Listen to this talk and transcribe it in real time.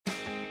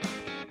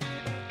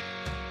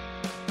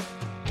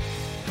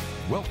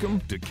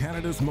Welcome to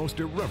Canada's most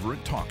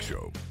irreverent talk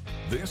show.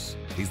 This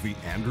is The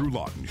Andrew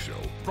Lawton Show,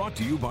 brought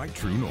to you by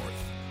True North.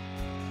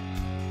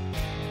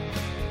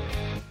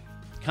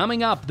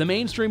 Coming up, the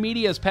mainstream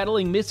media is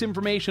peddling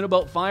misinformation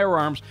about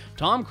firearms,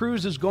 Tom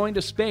Cruise is going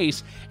to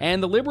space,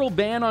 and the Liberal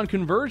ban on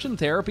conversion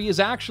therapy is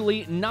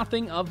actually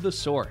nothing of the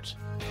sort.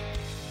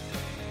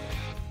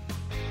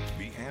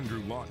 The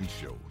Andrew Lawton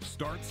Show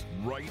starts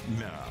right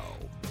now.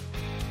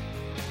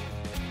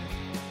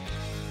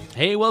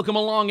 Hey, welcome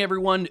along,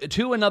 everyone,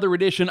 to another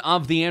edition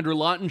of The Andrew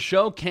Lawton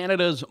Show,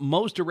 Canada's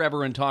most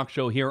irreverent talk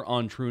show here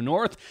on True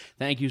North.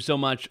 Thank you so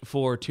much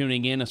for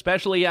tuning in,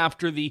 especially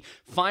after the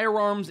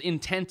firearms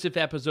intensive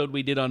episode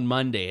we did on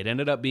Monday. It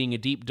ended up being a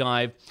deep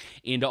dive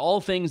into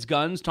all things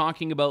guns,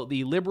 talking about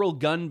the Liberal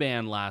gun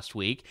ban last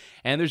week.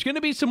 And there's going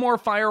to be some more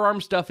firearm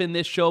stuff in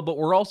this show, but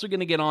we're also going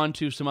to get on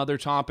to some other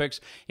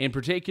topics. In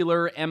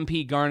particular,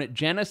 MP Garnet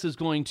Genuis is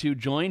going to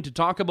join to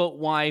talk about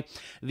why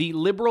the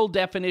Liberal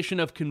definition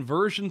of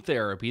conversion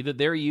therapy that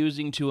they're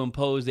using to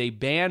impose a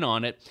ban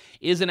on it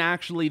isn't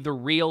actually the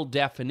real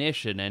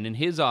definition. And in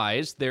his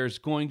eyes, there's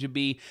going to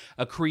be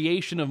a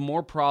creation of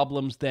more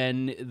problems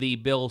than the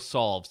bill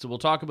solves. So we'll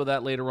talk about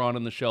that later on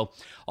in the show.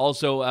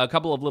 Also, a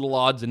couple of little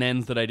odds and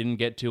ends that I didn't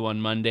get to on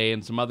Monday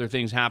and some other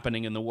things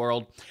happening in the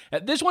world.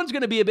 This one's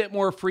going to be a bit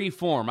more free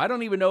form. I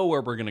don't even know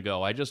where we're going to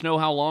go. I just know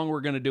how long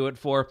we're going to do it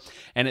for.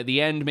 And at the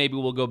end, maybe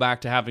we'll go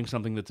back to having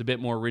something that's a bit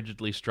more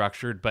rigidly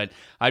structured. But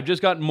I've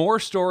just got more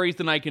stories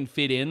than I can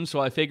fit in, so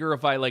I figure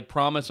if I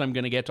promise I'm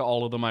going to get to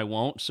all of them, I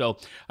won't. So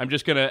I'm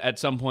just going to, at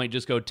some point,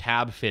 just go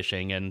tab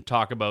fishing and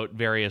talk about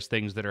various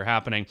things that are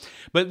happening.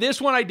 But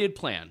this one I did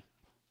plan.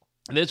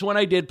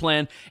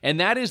 And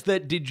that is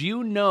that, did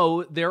you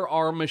know there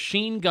are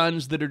machine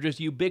guns that are just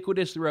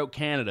ubiquitous throughout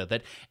Canada,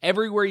 that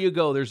everywhere you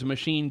go, there's a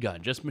machine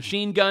gun. Just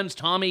machine guns,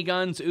 Tommy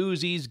guns,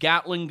 Uzis,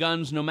 Gatling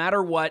guns, no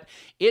matter what,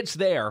 it's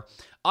there.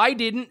 I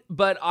didn't,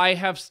 but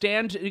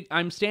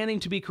I'm standing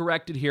to be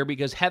corrected here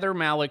because Heather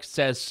Malik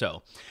says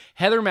so.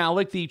 Heather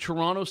Malik, the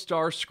Toronto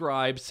Star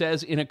scribe,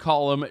 says in a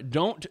column,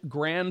 "Don't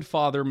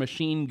grandfather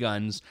machine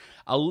guns,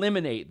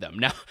 eliminate them."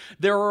 Now,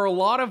 there are a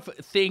lot of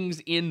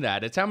things in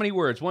that. It's how many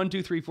words? 1,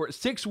 2, 3, 4,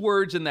 6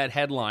 words in that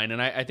headline,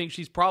 and I think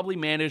she's probably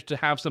managed to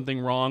have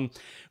something wrong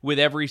with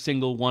every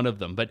single one of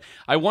them. But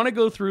I want to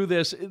go through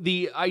this.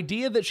 The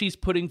idea that she's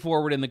putting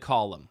forward in the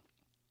column,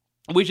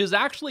 which is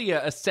actually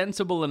a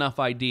sensible enough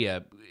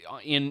idea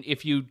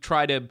if you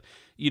try to,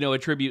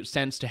 attribute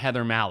sense to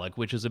Heather Malik,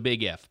 which is a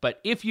big if.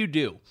 But if you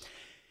do,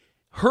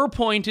 her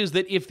point is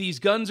that if these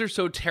guns are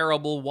so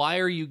terrible, why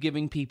are you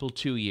giving people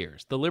 2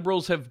 years? The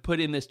Liberals have put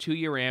in this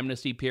 2-year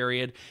amnesty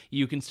period.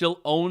 You can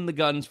still own the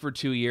guns for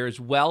 2 years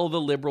while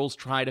the Liberals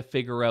try to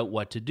figure out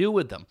what to do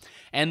with them.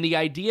 And the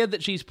idea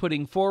that she's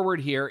putting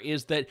forward here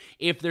is that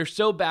if they're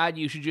so bad,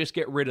 you should just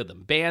get rid of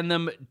them. Ban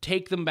them,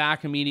 take them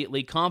back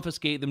immediately,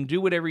 confiscate them,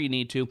 do whatever you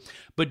need to,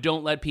 but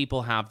don't let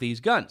people have these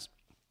guns.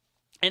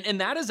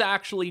 And that is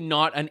actually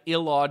not an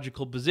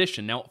illogical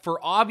position. Now, for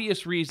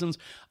obvious reasons,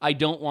 I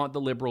don't want the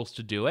Liberals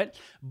to do it,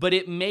 but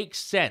it makes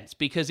sense,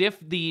 because if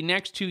the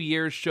next 2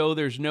 years show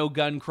there's no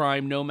gun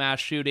crime, no mass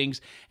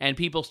shootings, and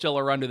people still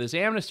are under this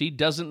amnesty,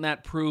 doesn't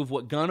that prove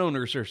what gun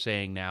owners are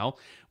saying now,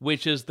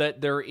 which is that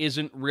there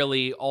isn't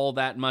really all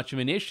that much of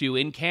an issue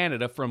in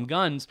Canada from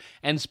guns,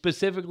 and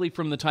specifically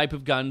from the type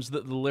of guns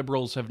that the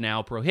Liberals have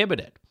now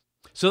prohibited?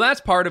 So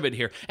that's part of it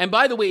here. And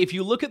by the way, if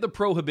you look at the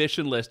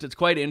prohibition list, it's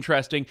quite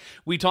interesting.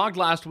 We talked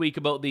last week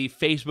about the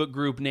Facebook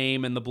group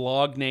name and the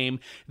blog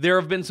name. There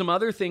have been some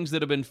other things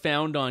that have been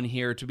found on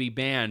here to be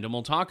banned, and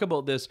we'll talk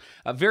about this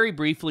very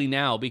briefly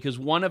now, because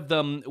one of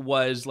them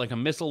was like a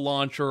missile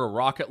launcher, a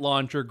rocket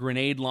launcher,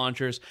 grenade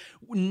launchers,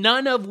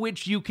 none of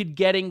which you could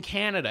get in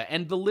Canada.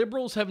 And the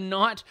Liberals have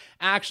not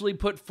actually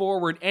put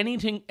forward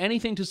anything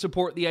to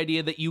support the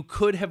idea that you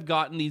could have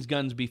gotten these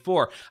guns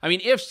before. I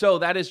mean, if so,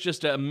 that is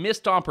just a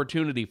missed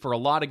opportunity for a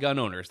lot of gun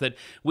owners, that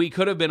we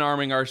could have been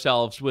arming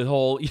ourselves with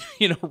whole,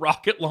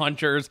 rocket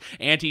launchers,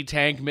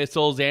 anti-tank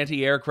missiles,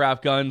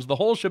 anti-aircraft guns, the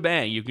whole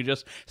shebang. You can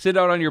just sit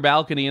out on your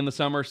balcony in the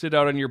summer, sit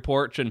out on your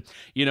porch and,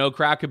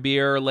 crack a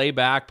beer, lay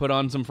back, put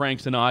on some Frank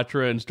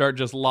Sinatra and start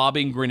just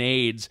lobbing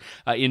grenades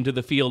into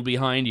the field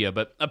behind you.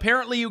 But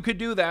apparently you could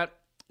do that.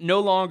 No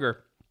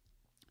longer.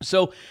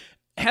 So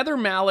Heather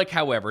Malik,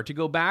 however, to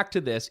go back to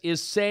this,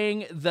 is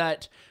saying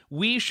that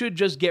we should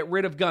just get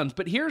rid of guns.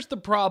 But here's the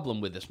problem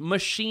with this.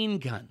 Machine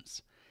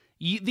guns.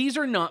 These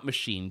are not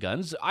machine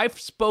guns. I've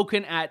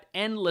spoken at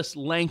endless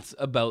lengths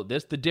about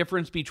this, the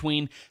difference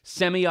between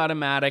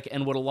semi-automatic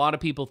and what a lot of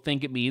people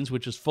think it means,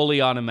 which is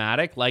fully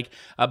automatic, like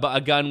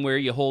a gun where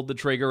you hold the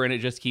trigger and it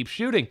just keeps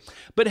shooting.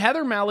 But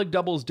Heather Malik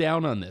doubles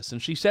down on this,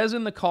 and she says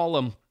in the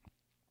column,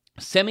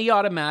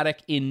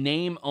 "Semi-automatic in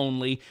name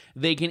only,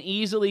 they can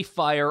easily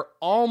fire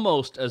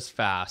almost as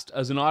fast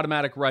as an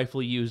automatic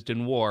rifle used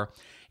in war.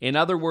 In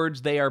other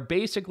words, they are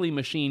basically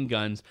machine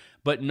guns,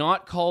 but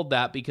not called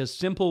that because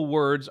simple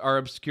words are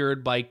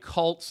obscured by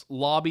cults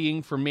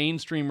lobbying for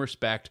mainstream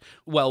respect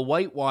while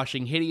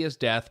whitewashing hideous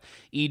death,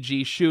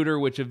 e.g. shooter,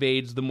 which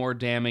evades the more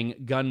damning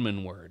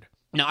gunman word."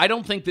 Now, I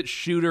don't think that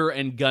shooter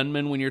and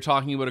gunman, when you're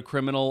talking about a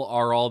criminal,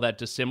 are all that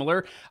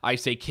dissimilar. I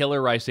say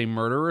killer, I say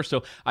murderer.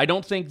 So I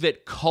don't think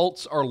that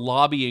cults are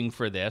lobbying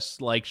for this,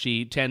 like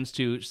she tends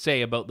to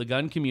say about the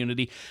gun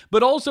community.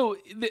 But also,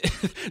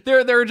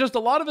 there are just a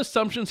lot of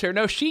assumptions here.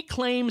 Now, she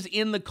claims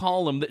in the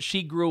column that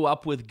she grew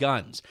up with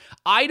guns.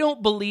 I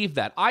don't believe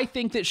that. I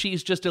think that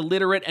she's just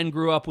illiterate and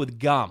grew up with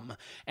gum.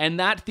 And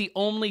that's the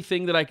only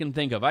thing that I can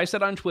think of. I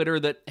said on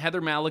Twitter that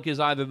Heather Malik is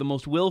either the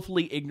most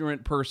willfully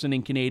ignorant person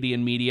in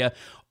Canadian media,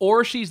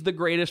 or she's the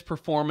greatest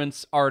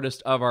performance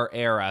artist of our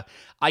era.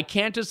 I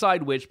can't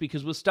decide which,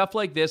 because with stuff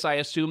like this, I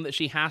assume that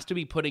she has to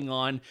be putting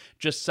on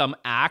just some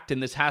act,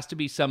 and this has to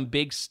be some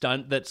big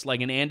stunt that's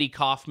like an Andy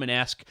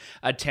Kaufman-esque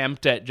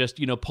attempt at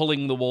just,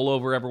 pulling the wool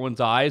over everyone's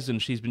eyes,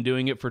 and she's been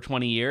doing it for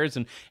 20 years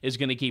and is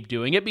going to keep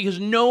doing it, because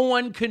no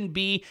one can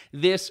be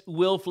this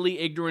willfully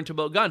ignorant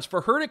about guns.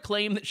 For her to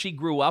claim that she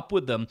grew up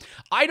with them,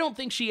 I don't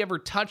think she ever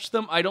touched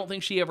them. I don't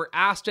think she ever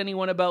asked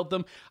anyone about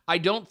them. I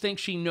don't think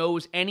she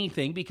knows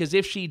anything, because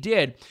if she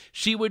did,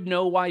 she would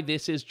know why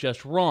this is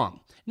just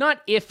wrong.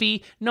 Not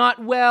iffy,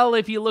 not well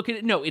if you look at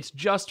it. No, it's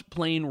just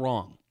plain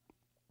wrong.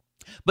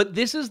 But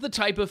this is the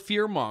type of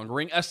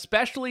fear-mongering,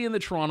 especially in the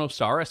Toronto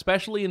Star,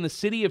 especially in the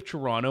city of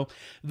Toronto,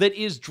 that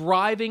is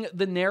driving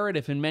the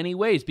narrative in many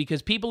ways,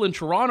 because people in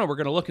Toronto are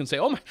going to look and say,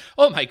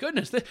 oh my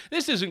goodness,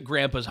 this isn't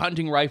Grandpa's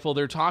hunting rifle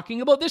they're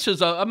talking about. This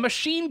is a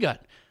machine gun.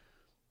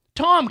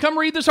 Tom, come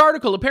read this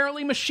article.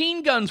 Apparently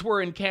machine guns were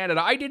in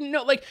Canada. I didn't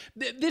know.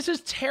 This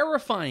is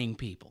terrifying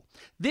people.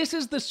 This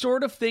is the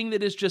sort of thing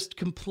that is just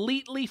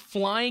completely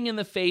flying in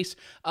the face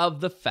of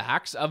the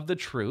facts, of the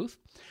truth.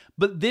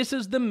 But this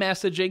is the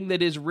messaging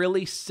that is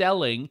really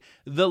selling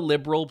the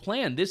Liberal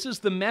plan. This is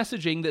the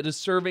messaging that is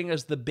serving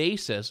as the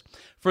basis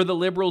for the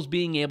Liberals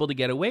being able to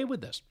get away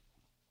with this.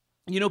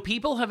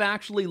 People have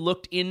actually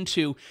looked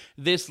into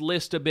this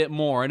list a bit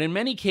more, and in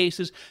many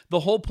cases,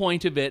 the whole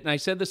point of it, and I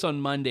said this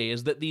on Monday,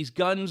 is that these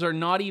guns are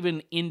not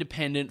even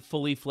independent,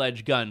 fully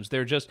fledged guns.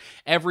 They're just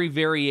every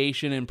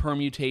variation and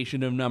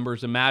permutation of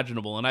numbers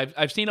imaginable. And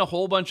I've seen a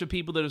whole bunch of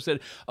people that have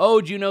said,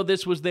 oh, do you know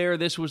this was there,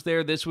 this was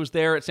there, this was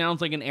there. It sounds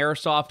like an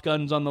airsoft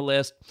gun's on the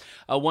list.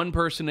 One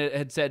person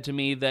had said to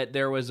me that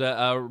there was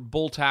a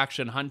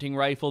bolt-action hunting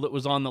rifle that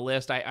was on the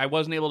list. I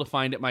wasn't able to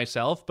find it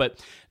myself,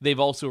 but they've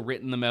also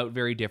written them out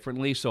very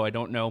differently, so I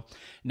don't know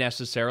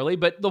necessarily.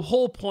 But the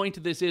whole point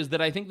of this is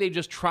that I think they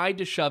just tried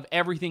to shove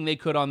everything they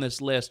could on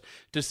this list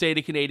to say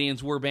to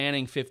Canadians, we're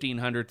banning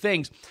 1,500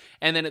 things.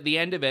 And then at the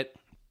end of it,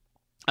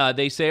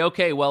 they say,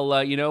 okay, well,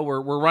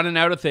 we're running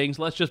out of things.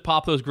 Let's just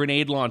pop those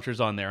grenade launchers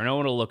on there. No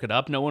one will look it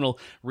up. No one will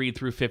read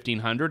through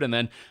 1,500. And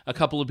then a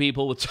couple of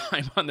people with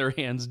time on their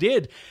hands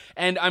did.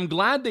 And I'm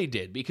glad they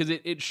did, because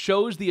it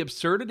shows the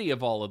absurdity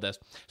of all of this.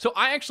 So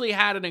I actually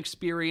had an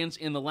experience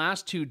in the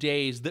last 2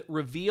 days that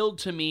revealed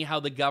to me how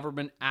the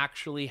government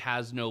actually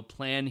has no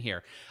plan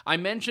here. I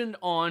mentioned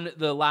on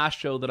the last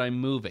show that I'm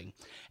moving.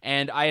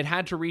 And I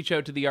had to reach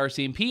out to the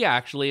RCMP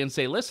actually and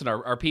say, listen,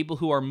 are people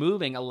who are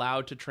moving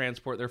allowed to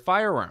transport their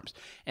firearms?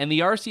 And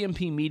the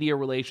RCMP media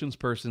relations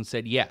person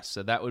said yes,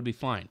 so that would be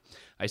fine.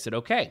 I said,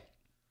 okay.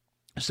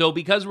 So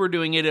because we're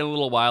doing it in a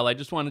little while, I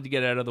just wanted to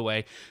get out of the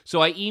way. So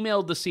I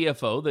emailed the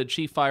CFO, the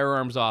Chief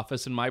Firearms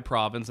Office in my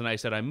province, and I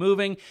said, I'm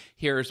moving.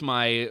 Here's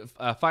my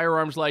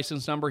firearms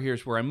license number.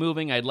 Here's where I'm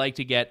moving. I'd like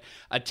to get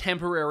a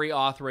temporary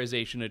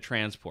authorization to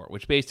transport,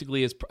 which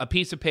basically is a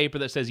piece of paper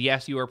that says,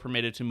 yes, you are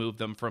permitted to move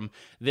them from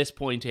this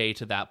point A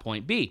to that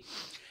point B.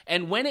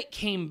 And when it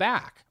came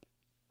back,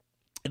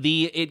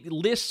 it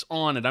lists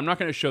on it, I'm not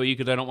going to show you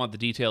because I don't want the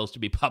details to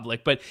be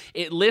public, but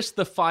it lists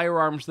the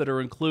firearms that are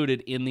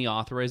included in the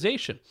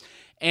authorization.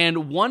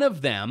 And one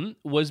of them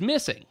was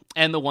missing.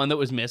 And the one that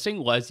was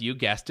missing was, you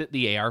guessed it,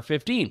 the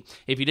AR-15.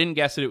 If you didn't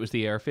guess it, it was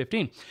the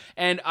AR-15.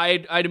 And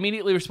I'd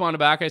immediately responded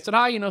back. I said,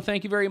 hi,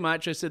 thank you very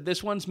much. I said,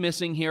 this one's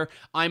missing here.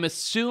 I'm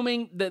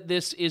assuming that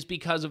this is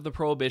because of the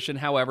prohibition.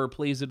 However,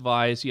 please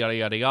advise, yada,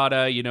 yada,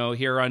 yada,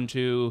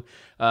 hereunto,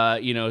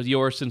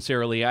 yours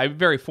sincerely. I'm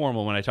very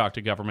formal when I talk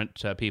to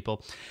government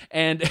people.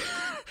 And,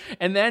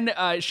 and then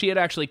she had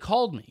actually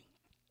called me.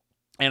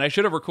 And I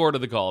should have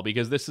recorded the call,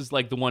 because this is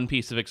like the one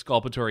piece of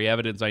exculpatory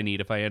evidence I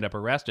need if I end up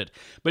arrested.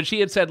 But she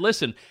had said,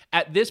 listen,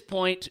 at this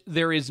point,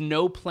 there is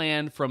no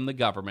plan from the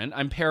government.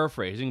 I'm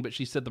paraphrasing, but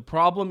she said the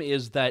problem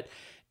is that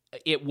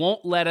it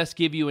won't let us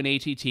give you an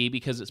ATT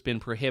because it's been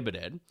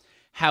prohibited.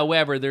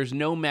 However, there's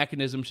no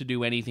mechanism to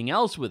do anything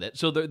else with it.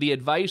 So the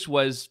advice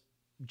was,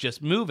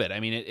 just move it. I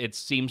mean, it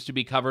seems to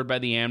be covered by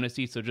the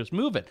amnesty, so just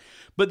move it.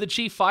 But the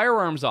chief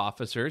firearms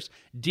officers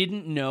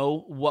didn't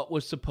know what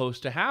was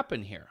supposed to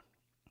happen here.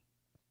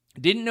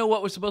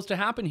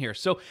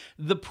 So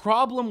the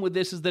problem with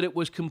this is that it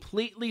was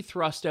completely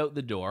thrust out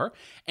the door.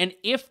 And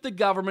if the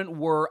government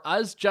were,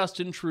 as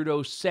Justin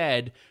Trudeau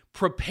said,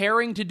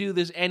 preparing to do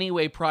this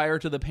anyway prior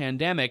to the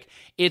pandemic,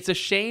 it's a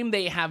shame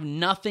they have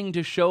nothing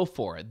to show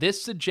for it.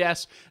 This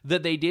suggests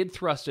that they did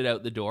thrust it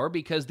out the door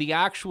because the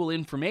actual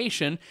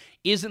information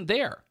isn't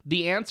there.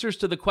 The answers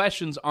to the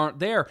questions aren't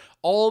there.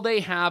 All they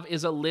have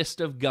is a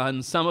list of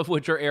guns, some of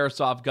which are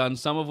airsoft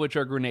guns, some of which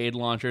are grenade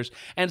launchers,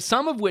 and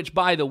some of which,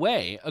 by the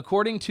way,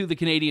 according to the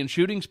Canadian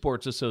Shooting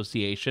Sports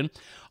Association,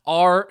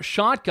 are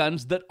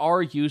shotguns that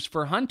are used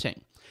for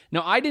hunting.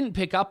 Now, I didn't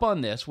pick up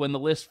on this when the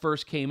list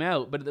first came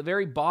out, but at the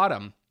very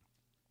bottom,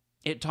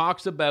 it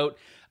talks about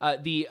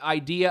the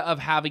idea of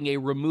having a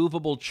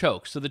removable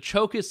choke. So the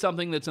choke is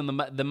something that's in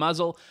the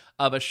muzzle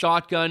of a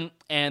shotgun,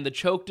 and the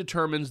choke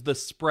determines the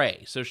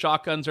spray. So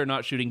shotguns are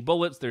not shooting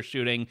bullets, they're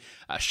shooting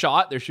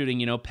shot, they're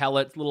shooting,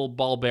 pellets, little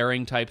ball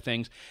bearing type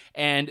things,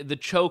 and the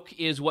choke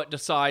is what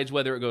decides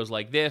whether it goes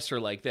like this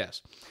or like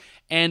this.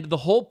 And the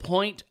whole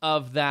point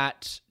of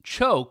that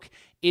choke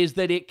is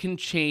that it can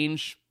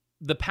change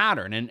the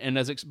pattern and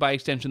as by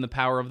extension the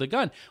power of the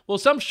gun. Well,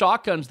 some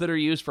shotguns that are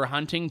used for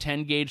hunting,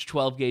 10 gauge,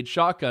 12 gauge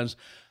shotguns,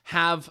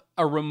 have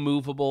a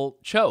removable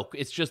choke.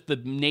 It's just the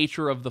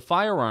nature of the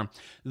firearm.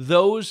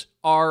 Those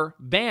are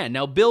banned.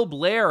 Now, Bill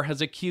Blair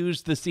has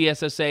accused the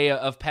CSSA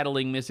of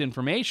peddling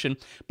misinformation,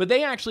 but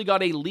they actually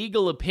got a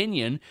legal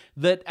opinion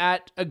that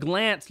at a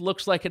glance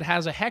looks like it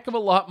has a heck of a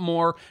lot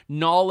more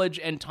knowledge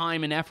and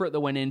time and effort that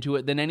went into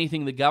it than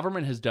anything the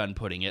government has done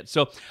putting it.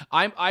 So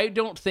I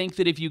don't think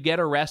that if you get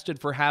arrested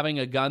for having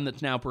a gun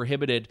that's now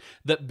prohibited,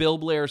 that Bill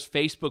Blair's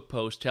Facebook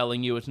post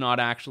telling you it's not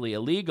actually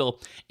illegal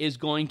is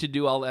going to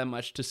do all that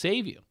much to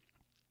save you.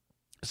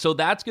 So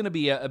that's going to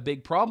be a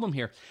big problem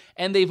here.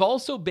 And they've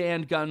also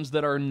banned guns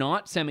that are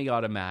not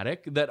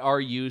semi-automatic, that are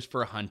used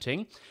for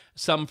hunting,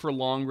 some for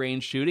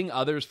long-range shooting,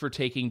 others for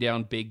taking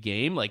down big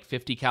game, like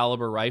 50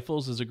 caliber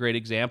rifles is a great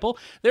example.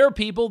 There are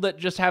people that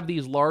just have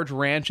these large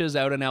ranches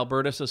out in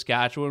Alberta,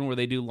 Saskatchewan, where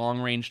they do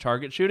long-range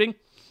target shooting.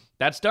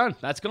 That's done.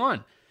 That's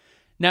gone.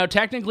 Now,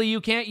 technically, you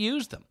can't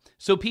use them.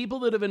 So people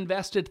that have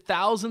invested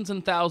thousands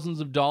and thousands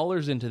of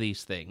dollars into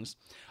these things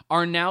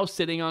are now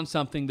sitting on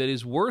something that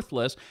is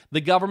worthless.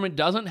 The government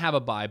doesn't have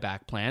a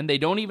buyback plan. They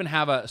don't even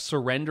have a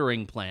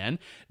surrendering plan.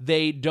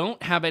 They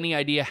don't have any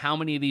idea how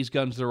many of these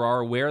guns there are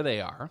or where they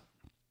are.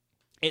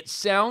 It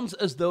sounds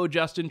as though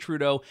Justin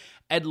Trudeau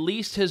at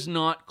least has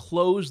not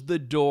closed the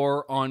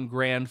door on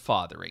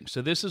grandfathering.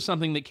 So this is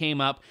something that came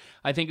up,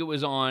 I think it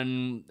was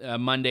on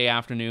Monday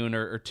afternoon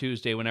or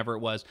Tuesday, whenever it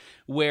was,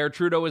 where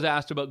Trudeau was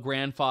asked about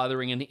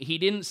grandfathering, and he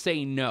didn't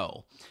say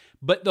no.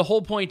 But the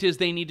whole point is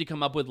they need to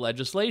come up with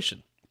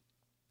legislation.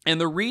 And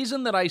the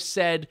reason that I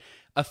said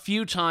a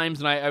few times,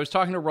 and I was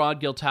talking to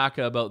Rod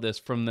Giltaca about this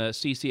from the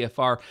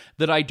CCFR,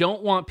 that I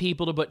don't want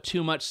people to put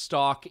too much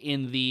stock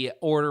in the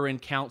order in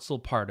council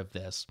part of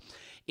this,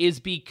 is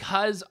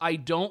because I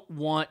don't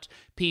want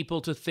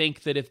people to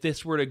think that if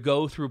this were to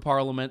go through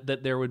Parliament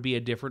that there would be a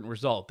different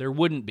result. There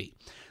wouldn't be.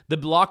 The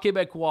Bloc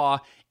Québécois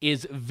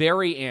is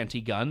very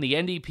anti-gun. The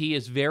NDP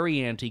is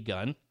very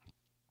anti-gun.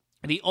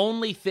 The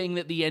only thing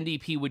that the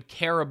NDP would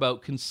care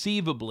about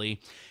conceivably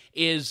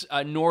is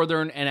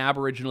northern and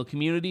Aboriginal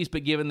communities,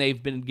 but given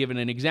they've been given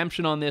an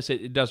exemption on this,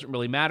 it doesn't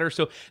really matter.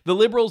 So the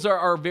Liberals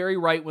are very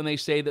right when they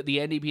say that the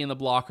NDP and the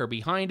Bloc are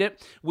behind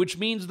it, which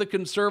means the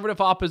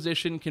Conservative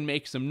opposition can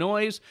make some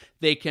noise,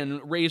 they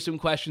can raise some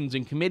questions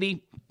in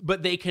committee,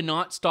 but they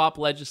cannot stop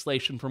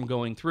legislation from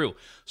going through.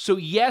 So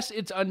yes,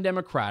 it's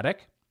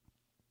undemocratic,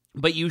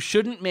 but you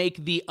shouldn't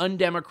make the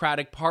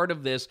undemocratic part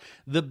of this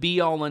the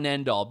be-all and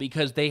end-all,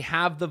 because they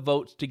have the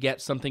votes to get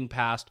something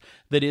passed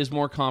that is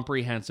more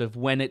comprehensive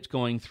when it's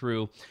going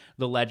through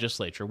the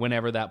legislature,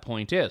 whenever that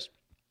point is.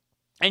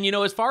 And,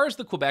 as far as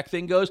the Quebec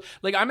thing goes,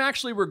 I'm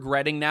actually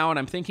regretting now, and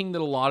I'm thinking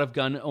that a lot of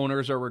gun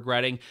owners are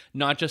regretting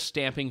not just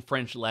stamping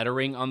French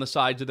lettering on the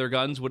sides of their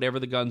guns, whatever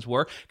the guns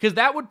were, because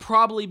that would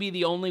probably be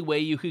the only way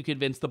you could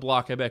convince the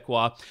Bloc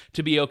Québécois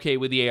to be okay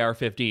with the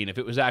AR-15, if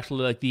it was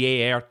actually like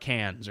the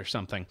AR-15 or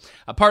something.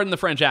 Pardon the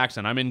French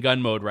accent. I'm in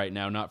gun mode right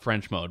now, not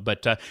French mode.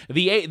 But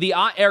the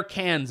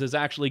AR-15 is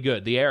actually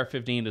good. The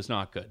AR-15 is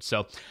not good.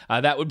 So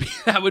that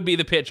would be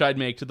the pitch I'd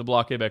make to the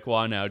Bloc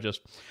Québécois now,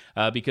 just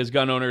because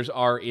gun owners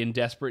are in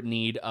desperate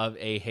need of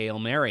a Hail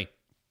Mary.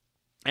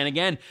 And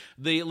again,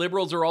 the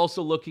Liberals are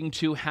also looking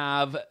to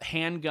have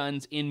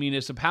handguns in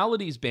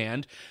municipalities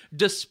banned,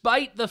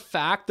 despite the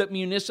fact that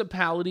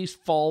municipalities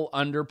fall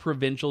under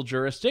provincial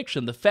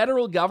jurisdiction. The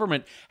federal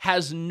government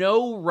has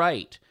no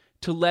right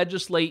to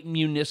legislate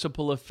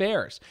municipal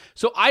affairs.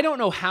 So I don't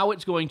know how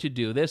it's going to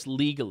do this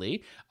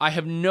legally. I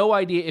have no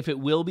idea if it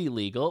will be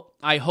legal.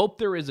 I hope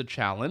there is a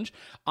challenge.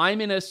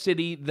 I'm in a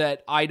city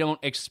that I don't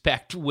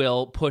expect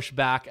will push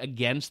back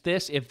against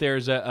this if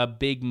there's a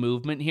big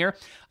movement here.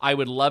 I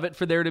would love it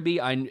for there to be.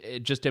 I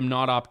just am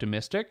not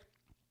optimistic.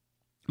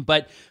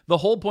 But the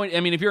whole point,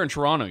 if you're in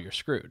Toronto, you're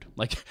screwed.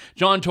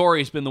 John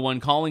Tory's been the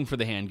one calling for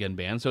the handgun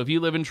ban. So if you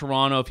live in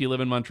Toronto, if you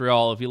live in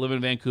Montreal, if you live in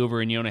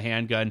Vancouver and you own a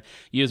handgun,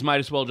 you might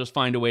as well just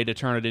find a way to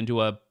turn it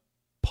into a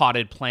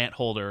potted plant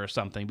holder or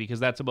something, because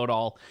that's about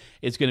all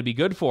it's going to be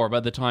good for by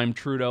the time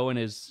Trudeau and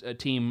his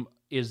team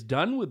is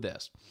done with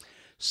this.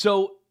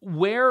 So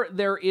Where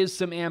there is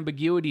some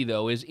ambiguity,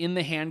 though, is in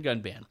the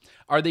handgun ban.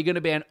 Are they going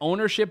to ban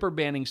ownership or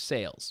banning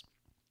sales?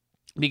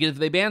 Because if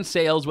they ban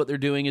sales, what they're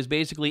doing is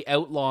basically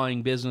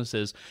outlawing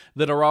businesses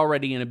that are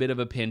already in a bit of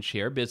a pinch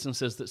here,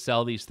 businesses that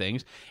sell these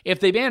things. If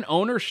they ban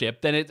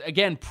ownership, then it's,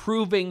 again,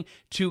 proving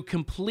to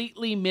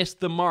completely miss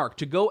the mark,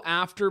 to go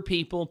after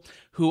people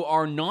who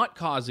are not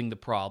causing the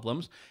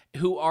problems,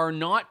 who are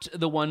not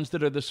the ones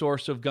that are the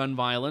source of gun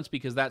violence,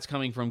 because that's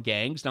coming from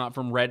gangs, not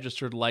from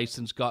registered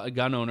licensed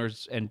gun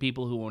owners and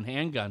people who own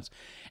handguns.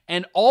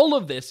 And all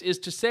of this is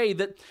to say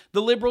that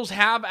the Liberals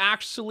have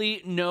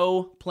actually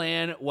no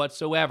plan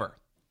whatsoever.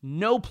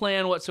 No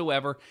plan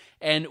whatsoever,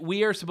 and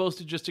we are supposed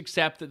to just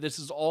accept that this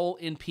is all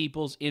in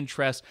people's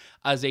interest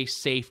as a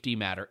safety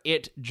matter.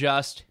 It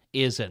just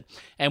isn't.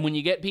 And when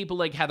you get people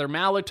like Heather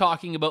Malloch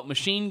talking about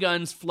machine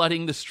guns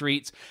flooding the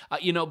streets,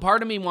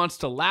 part of me wants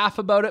to laugh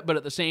about it, but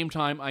at the same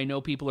time, I know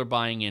people are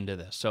buying into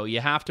this. So you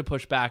have to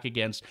push back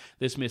against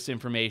this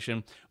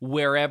misinformation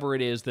wherever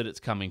it is that it's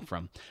coming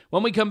from.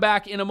 When we come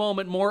back in a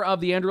moment, more of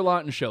The Andrew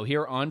Lawton Show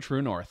here on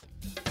True North.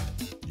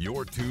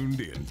 You're tuned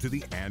in to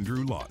The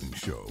Andrew Lawton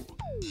Show.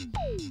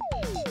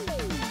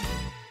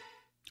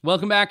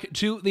 Welcome back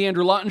to The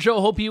Andrew Lawton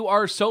Show. Hope you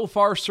are so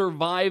far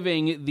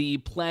surviving the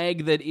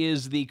plague that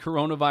is the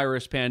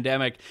coronavirus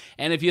pandemic.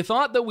 And if you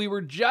thought that we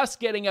were just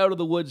getting out of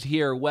the woods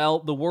here, well,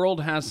 the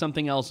world has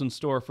something else in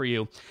store for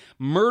you.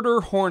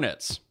 Murder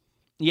hornets.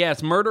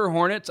 Yes, murder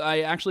hornets. I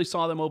actually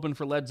saw them open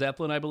for Led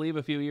Zeppelin, I believe,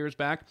 a few years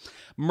back.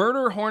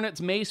 Murder hornets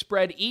may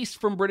spread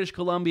east from British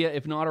Columbia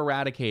if not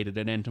eradicated,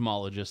 an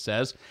entomologist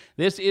says.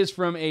 This is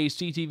from a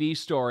CTV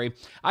story.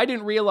 I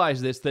didn't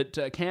realize this,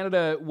 that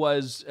Canada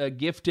was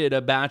gifted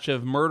a batch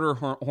of murder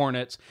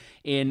hornets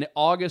in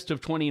August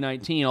of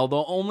 2019,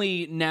 although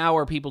only now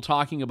are people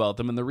talking about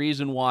them, and the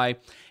reason why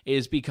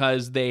is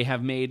because they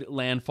have made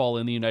landfall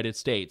in the United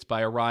States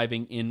by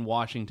arriving in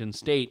Washington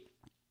state.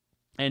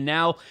 And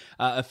now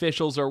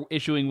officials are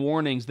issuing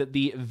warnings that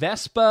the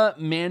Vespa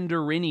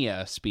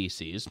mandarinia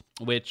species,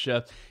 which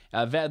the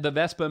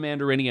Vespa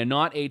mandarinia,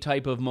 not a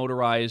type of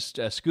motorized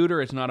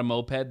scooter, it's not a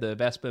moped. The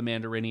Vespa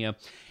mandarinia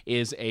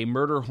is a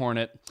murder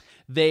hornet.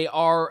 They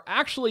are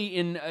actually,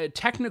 in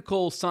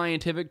technical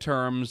scientific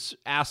terms,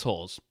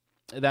 assholes.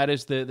 That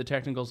is the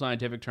technical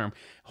scientific term.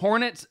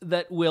 Hornets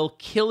that will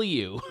kill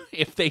you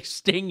if they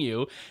sting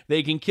you.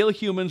 They can kill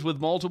humans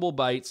with multiple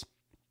bites.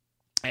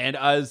 And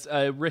as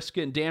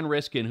Dan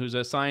Riskin, who's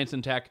a science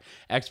and tech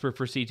expert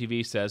for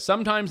CTV, says,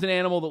 sometimes an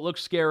animal that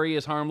looks scary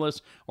is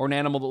harmless, or an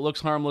animal that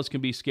looks harmless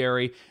can be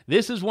scary.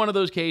 This is one of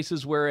those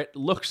cases where it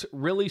looks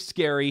really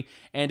scary,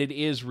 and it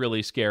is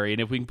really scary. And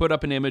if we can put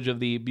up an image of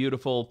the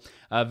beautiful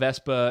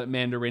Vespa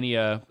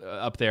mandarinia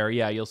up there,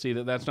 yeah, you'll see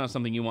that that's not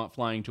something you want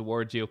flying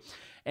towards you.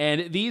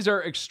 And these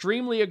are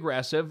extremely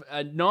aggressive,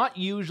 not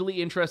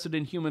usually interested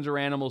in humans or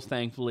animals,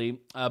 thankfully,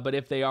 but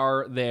if they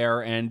are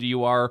there and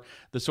you are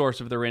the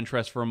source of their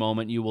interest for a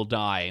moment, you will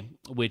die,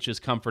 which is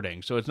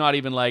comforting. So it's not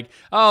even like,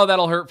 oh,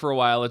 that'll hurt for a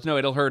while. It's no,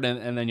 it'll hurt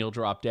and then you'll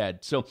drop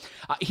dead. So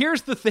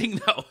here's the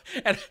thing, though.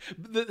 And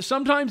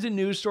sometimes in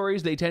news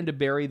stories, they tend to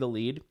bury the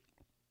lead.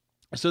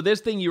 So this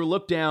thing, you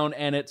look down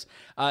and it's,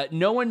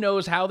 no one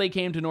knows how they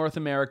came to North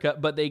America,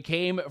 but they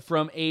came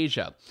from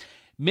Asia.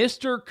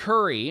 Mr.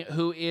 Curry,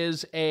 who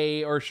is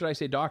or should I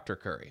say Dr.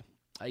 Curry?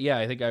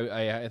 I think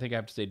I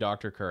have to say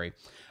Dr. Curry.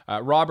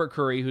 Robert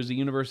Curry, who's a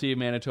University of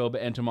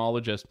Manitoba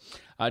entomologist.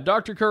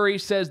 Dr. Curry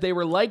says they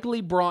were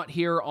likely brought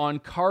here on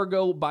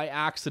cargo by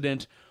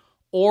accident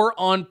or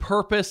on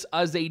purpose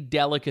as a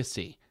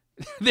delicacy.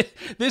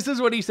 This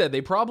is what he said.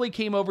 They probably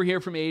came over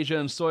here from Asia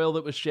in soil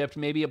that was shipped,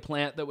 maybe a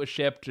plant that was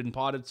shipped in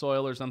potted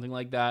soil or something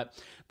like that.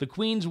 The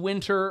queens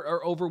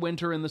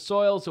overwinter in the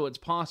soil, so it's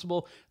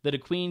possible that a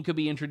queen could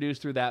be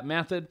introduced through that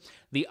method.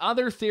 The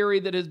other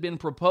theory that has been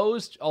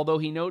proposed, although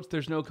he notes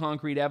there's no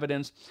concrete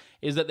evidence,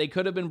 is that they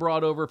could have been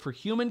brought over for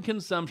human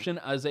consumption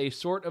as a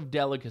sort of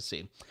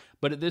delicacy.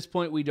 But at this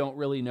point, we don't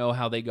really know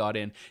how they got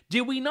in.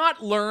 Did we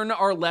not learn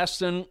our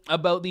lesson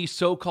about these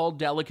so-called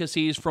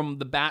delicacies from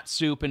the bat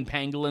soup and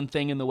pangolin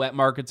thing in the wet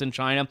markets in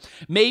China?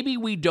 Maybe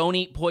we don't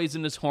eat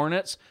poisonous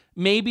hornets.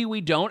 Maybe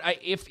we don't.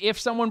 If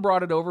someone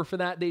brought it over for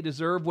that, they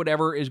deserve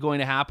whatever is going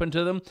to happen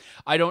to them.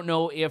 I don't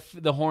know if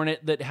the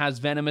hornet that has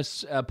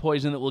venomous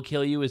poison that will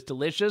kill you is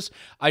delicious.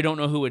 I don't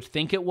know who would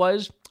think it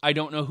was. I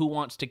don't know who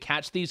wants to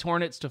catch these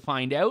hornets to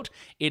find out.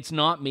 It's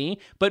not me.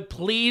 But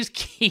please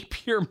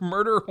keep your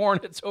murder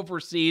hornets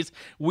overseas.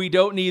 We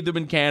don't need them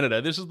in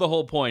Canada. This is the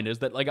whole point, is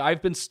that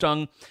I've been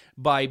stung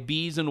by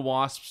bees and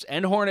wasps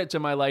and hornets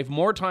in my life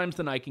more times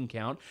than I can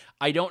count.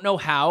 I don't know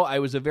how. I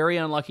was a very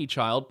unlucky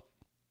child.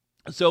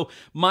 So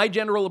my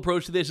general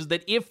approach to this is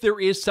that if there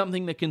is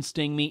something that can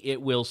sting me,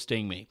 it will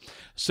sting me.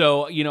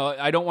 So,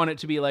 I don't want it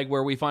to be like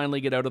where we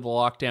finally get out of the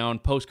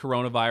lockdown,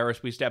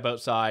 post-coronavirus, we step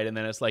outside, and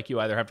then it's like you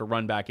either have to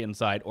run back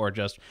inside or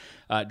just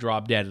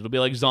drop dead. It'll be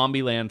like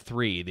Zombieland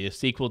 3. The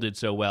sequel did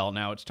so well,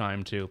 now it's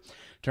time to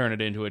turn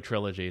it into a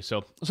trilogy.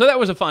 So that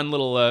was a fun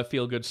little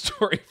feel-good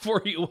story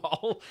for you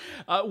all.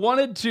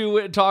 Wanted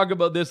to talk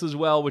about this as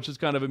well, which is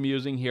kind of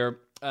amusing here.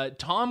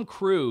 Tom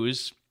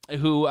Cruise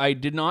who I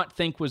did not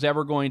think was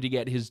ever going to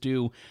get his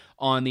due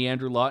on the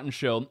Andrew Lawton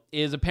Show,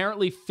 is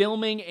apparently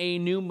filming a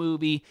new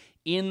movie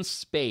in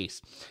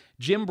space.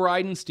 Jim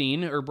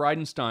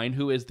Bridenstine,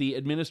 who is the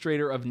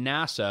administrator of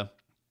NASA,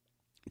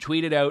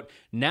 tweeted out,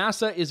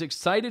 NASA is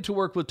excited to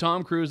work with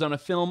Tom Cruise on a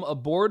film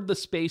aboard the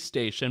space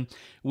station.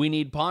 We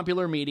need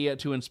popular media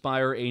to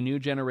inspire a new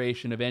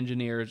generation of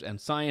engineers and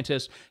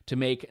scientists to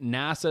make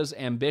NASA's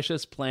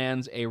ambitious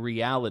plans a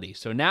reality.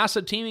 So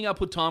NASA teaming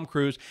up with Tom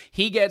Cruise.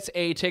 He gets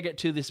a ticket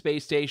to the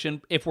space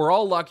station. If we're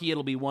all lucky,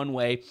 it'll be one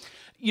way.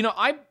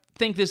 I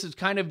think this is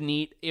kind of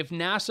neat. If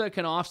NASA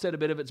can offset a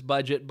bit of its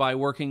budget by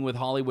working with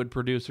Hollywood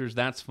producers,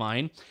 that's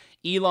fine.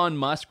 Elon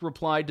Musk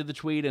replied to the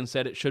tweet and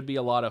said it should be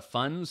a lot of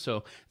fun.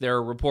 So there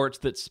are reports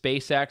that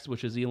SpaceX,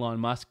 which is Elon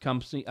Musk's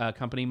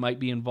company, might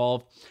be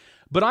involved.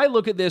 But I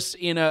look at this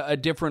in a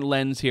different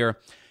lens here.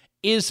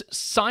 Is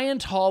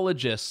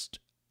Scientologist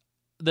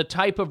the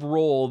type of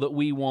role that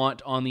we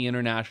want on the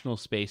International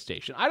Space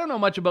Station? I don't know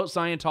much about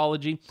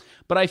Scientology,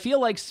 but I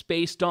feel like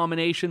space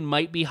domination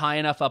might be high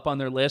enough up on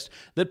their list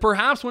that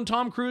perhaps when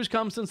Tom Cruise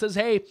comes and says,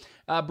 hey,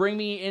 bring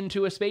me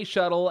into a space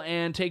shuttle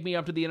and take me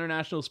up to the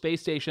International Space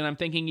Station, I'm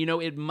thinking,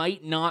 it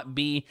might not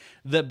be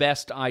the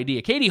best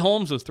idea. Katie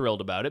Holmes was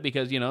thrilled about it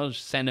because,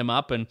 send him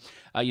up and,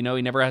 he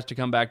never has to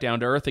come back down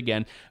to Earth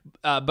again.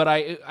 But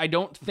I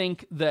don't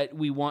think that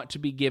we want to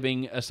be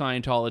giving a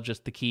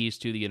Scientologist the keys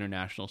to the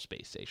International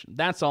Space Station.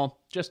 That's all.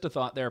 Just a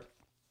thought there.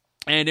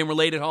 And in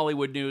related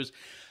Hollywood news,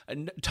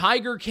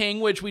 Tiger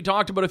King, which we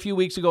talked about a few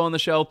weeks ago on the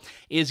show,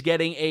 is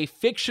getting a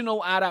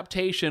fictional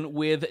adaptation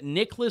with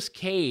Nicolas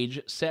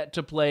Cage set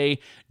to play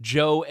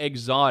Joe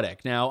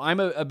Exotic. Now, I'm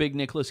a big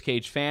Nicolas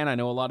Cage fan. I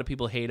know a lot of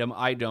people hate him.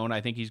 I don't.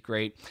 I think he's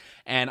great.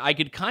 And I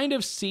could kind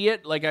of see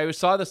it. Like, I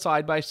saw the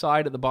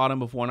side-by-side at the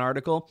bottom of one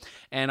article,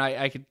 and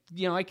I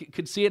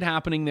could see it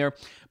happening there.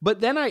 But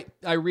then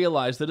I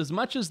realized that as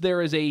much as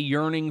there is a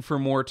yearning for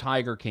more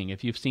Tiger King,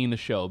 if you've seen the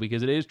show,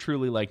 because it is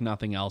truly like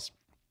nothing else,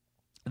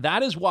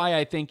 that is why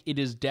I think it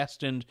is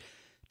destined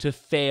to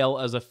fail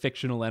as a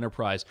fictional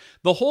enterprise.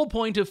 The whole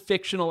point of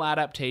fictional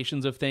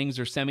adaptations of things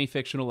or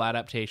semi-fictional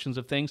adaptations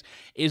of things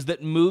is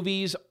that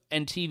movies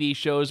and TV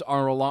shows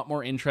are a lot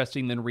more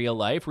interesting than real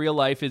life. Real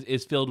life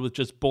is filled with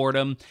just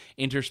boredom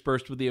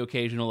interspersed with the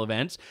occasional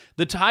events.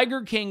 The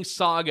Tiger King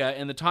saga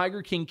and the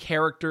Tiger King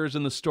characters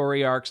and the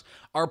story arcs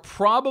are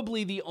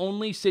probably the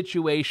only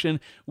situation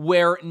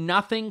where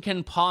nothing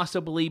can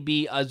possibly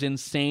be as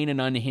insane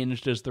and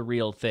unhinged as the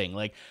real thing.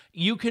 Like,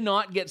 you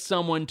cannot get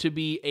someone to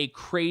be a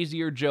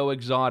crazier Joe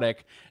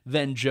Exotic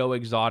than Joe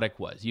Exotic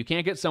was. You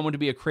can't get someone to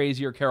be a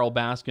crazier Carol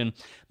Baskin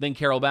than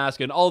Carol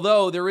Baskin.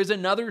 Although there is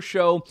another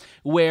show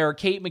where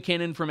Kate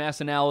McKinnon from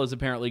SNL is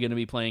apparently going to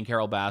be playing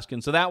Carol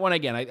Baskin. So that one,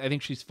 again, I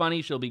think she's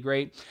funny. She'll be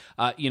great.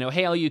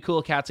 Hey, all you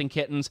cool cats and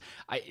kittens.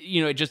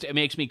 It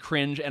makes me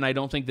cringe, and I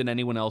don't think that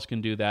anyone else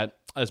can do that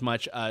as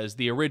much as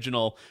the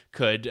original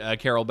could,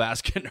 Carol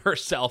Baskin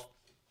herself.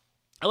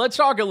 Let's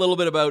talk a little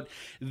bit about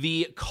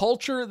the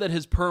culture that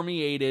has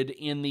permeated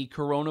in the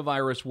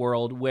coronavirus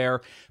world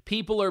where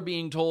people are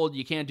being told,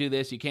 you can't do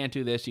this, you can't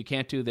do this, you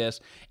can't do this.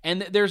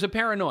 And there's a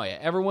paranoia.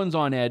 Everyone's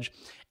on edge.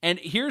 And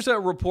here's a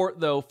report,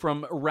 though,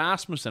 from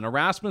Rasmussen. A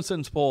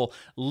Rasmussen's poll,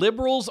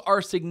 liberals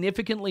are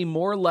significantly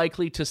more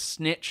likely to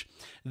snitch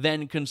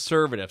than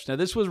conservatives. Now,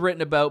 this was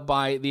written about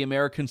by the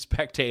American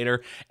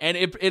Spectator, and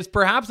it's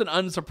perhaps an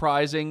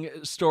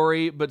unsurprising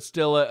story, but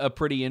still a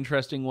pretty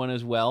interesting one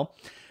as well.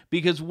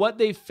 Because what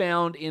they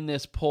found in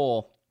this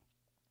poll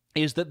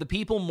is that the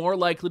people more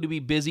likely to be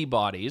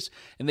busybodies,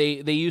 and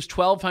they use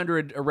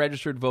 1,200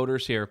 registered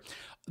voters here,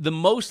 the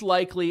most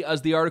likely,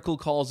 as the article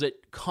calls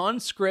it,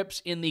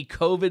 conscripts in the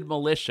COVID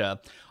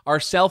militia are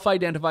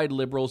self-identified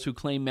liberals who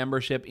claim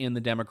membership in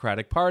the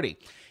Democratic Party.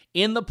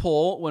 In the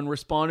poll, when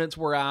respondents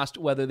were asked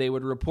whether they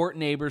would report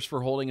neighbors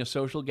for holding a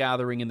social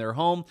gathering in their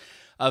home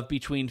of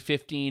between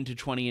 15 to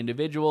 20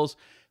 individuals,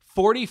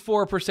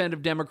 44%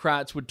 of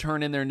Democrats would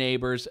turn in their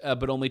neighbors,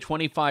 but only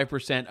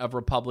 25% of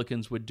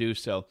Republicans would do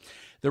so.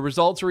 The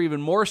results are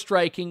even more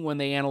striking when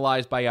they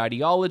analyze by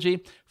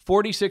ideology.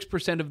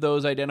 46% of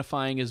those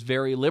identifying as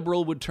very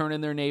liberal would turn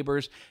in their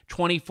neighbors.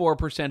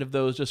 24% of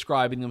those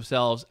describing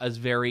themselves as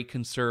very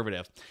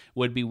conservative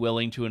would be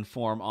willing to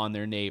inform on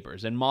their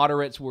neighbors. And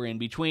moderates were in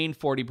between,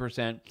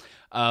 40%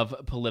 of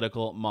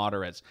political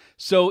moderates.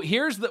 So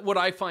here's what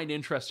I find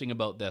interesting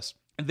about this.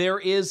 There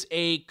is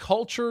a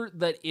culture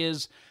that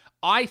is,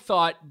 I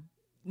thought,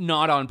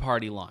 not on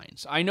party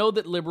lines. I know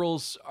that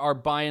liberals are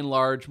by and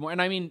large more, and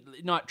I mean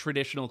not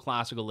traditional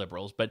classical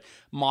liberals, but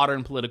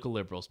modern political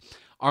liberals,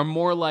 are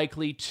more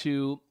likely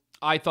to,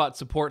 I thought,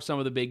 support some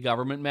of the big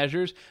government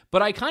measures,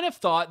 but I kind of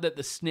thought that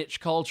the snitch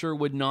culture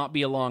would not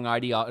be along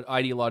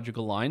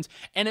ideological lines,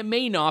 and it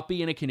may not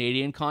be in a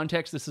Canadian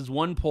context. This is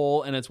one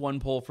poll, and it's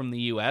one poll from the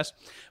U.S.,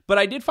 but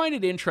I did find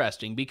it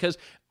interesting because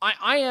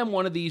I am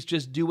one of these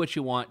just do what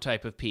you want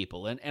type of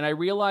people, and I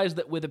realize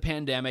that with a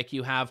pandemic,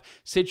 you have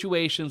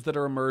situations that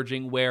are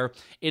emerging where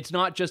it's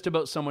not just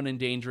about someone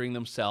endangering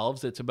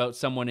themselves, it's about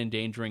someone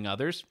endangering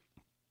others.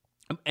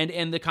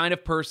 And the kind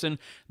of person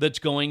that's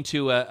going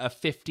to a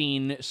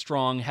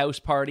 15-strong house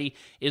party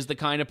is the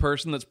kind of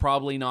person that's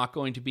probably not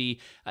going to be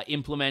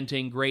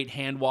implementing great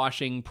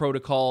hand-washing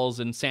protocols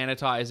and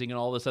sanitizing and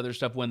all this other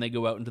stuff when they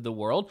go out into the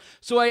world.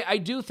 So I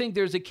do think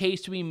there's a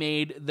case to be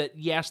made that,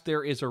 yes,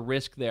 there is a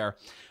risk there.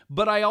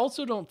 But I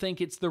also don't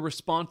think it's the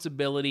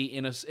responsibility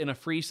in a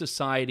free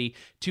society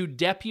to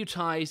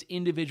deputize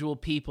individual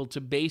people to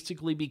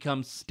basically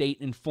become state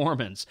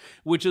informants,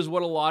 which is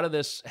what a lot of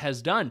this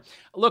has done.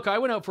 Look, I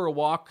went out for a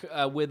walk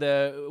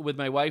with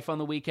my wife on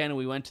the weekend, and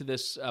we went to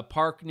this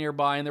park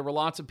nearby, and there were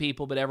lots of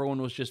people, but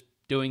everyone was just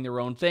doing their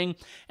own thing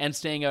and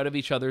staying out of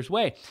each other's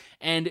way.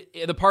 And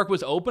the park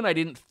was open. I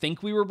didn't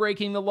think we were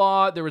breaking the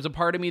law. There was a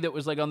part of me that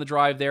was like on the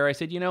drive there. I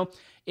said,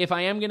 if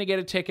I am going to get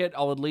a ticket,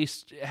 I'll at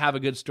least have a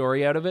good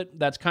story out of it.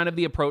 That's kind of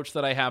the approach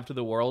that I have to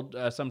the world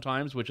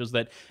sometimes, which is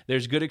that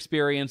there's good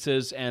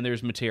experiences and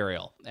there's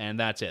material, and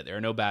that's it. There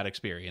are no bad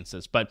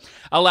experiences. But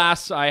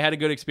alas, I had a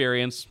good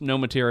experience. No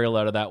material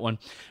out of that one.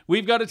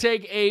 We've got to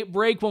take a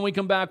break. When we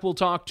come back, we'll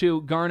talk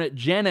to Garnet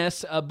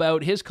Jenis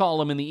about his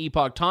column in the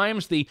Epoch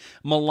Times, the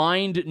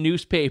maligned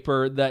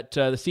newspaper that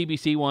the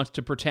CBC wants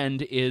to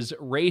pretend is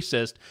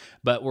racist.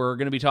 But we're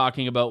going to be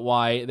talking about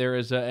why there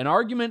is an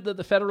argument that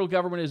the federal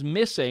government is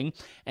missing,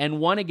 and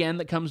one again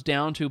that comes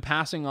down to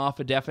passing off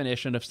a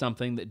definition of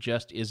something that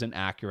just isn't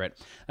accurate.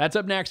 That's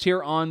up next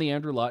here on The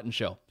Andrew Lawton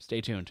Show.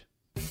 Stay tuned.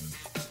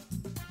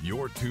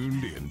 You're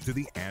tuned in to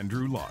The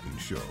Andrew Lawton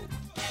Show.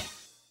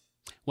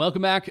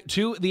 Welcome back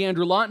to The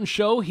Andrew Lawton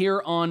Show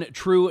here on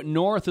True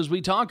North. As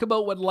we talk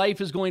about what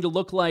life is going to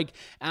look like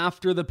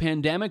after the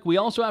pandemic, we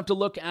also have to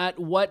look at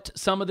what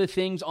some of the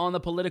things on the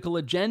political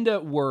agenda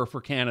were for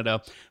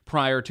Canada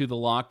prior to the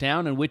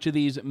lockdown and which of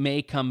these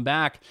may come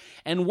back.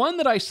 And one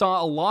that I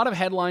saw a lot of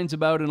headlines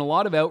about and a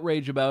lot of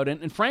outrage about,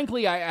 and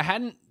frankly, I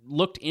hadn't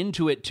looked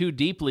into it too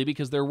deeply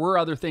because there were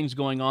other things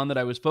going on that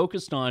I was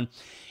focused on,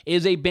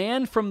 is a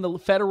ban from the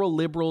federal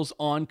Liberals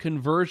on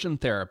conversion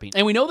therapy.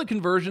 And we know that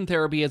conversion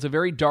therapy has a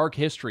very dark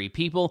history.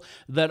 People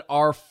that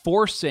are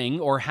forcing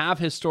or have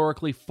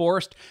historically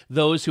forced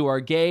those who are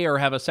gay or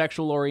have a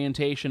sexual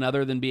orientation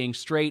other than being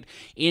straight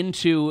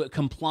into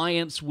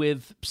compliance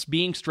with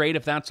being straight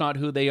if that's not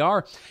who they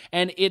are.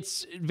 And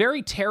it's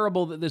very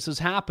terrible that this has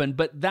happened,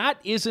 but that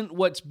isn't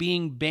what's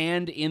being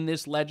banned in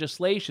this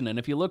legislation. And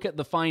if you look at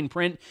the fine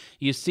print,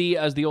 you see,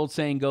 as the old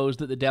saying goes,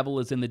 that the devil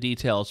is in the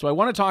details. So I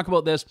want to talk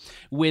about this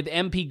with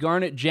MP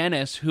Garnet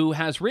Jenis, who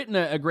has written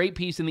a great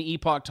piece in the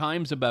Epoch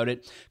Times about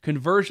it.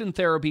 Conversion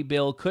therapy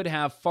bill could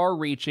have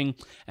far-reaching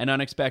and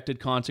unexpected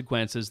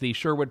consequences. The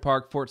Sherwood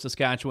Park, Fort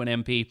Saskatchewan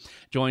MP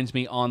joins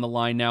me on the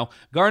line now.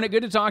 Garnet,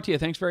 good to talk to you.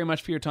 Thanks very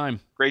much for your time.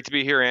 Great to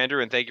be here,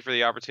 Andrew, and thank you for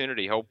the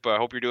opportunity. Hope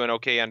you're doing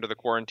okay under the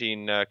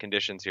quarantine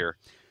conditions here.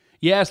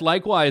 Yes,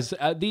 likewise.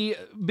 The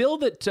bill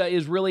that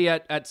is really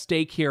at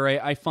stake here,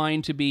 I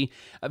find to be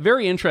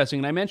very interesting.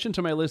 And I mentioned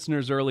to my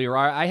listeners earlier,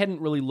 I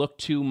hadn't really looked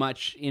too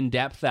much in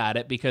depth at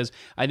it because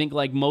I think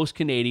like most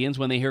Canadians,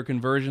 when they hear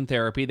conversion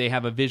therapy, they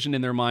have a vision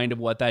in their mind of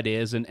what that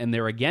is and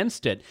they're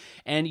against it.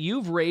 And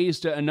you've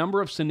raised a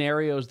number of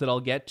scenarios that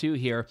I'll get to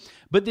here,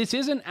 but this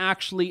isn't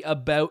actually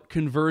about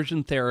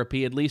conversion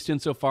therapy, at least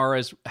insofar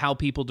as how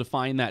people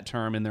define that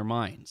term in their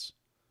minds.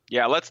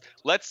 Yeah,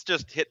 let's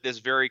just hit this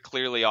very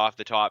clearly off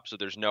the top so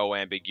there's no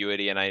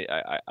ambiguity, and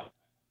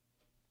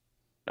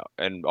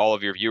and all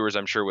of your viewers,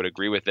 I'm sure, would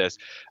agree with this.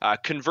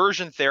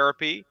 Conversion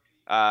therapy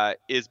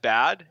is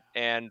bad,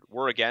 and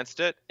we're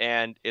against it,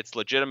 and it's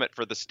legitimate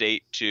for the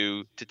state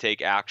to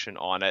take action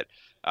on it,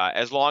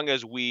 as long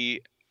as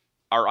we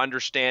are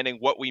understanding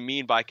what we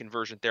mean by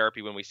conversion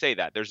therapy when we say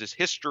that. There's this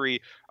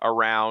history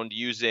around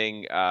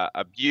using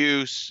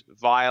abuse,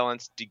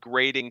 violence,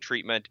 degrading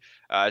treatment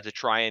to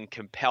try and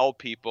compel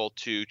people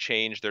to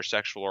change their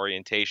sexual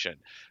orientation.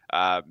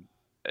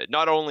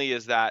 Not only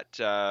is that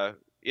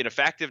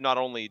ineffective, not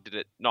only did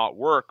it not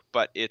work,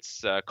 but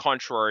it's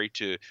contrary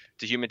to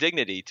human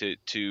dignity,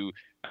 to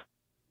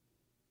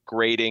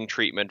degrading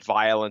treatment,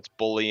 violence,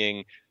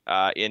 bullying,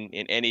 in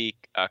any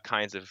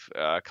kinds of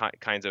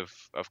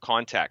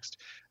context.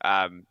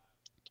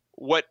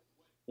 What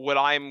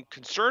I'm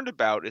concerned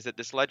about is that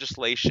this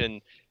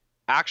legislation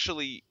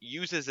actually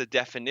uses a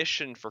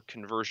definition for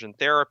conversion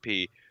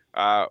therapy,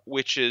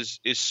 which is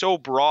so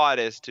broad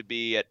as to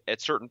be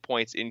at certain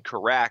points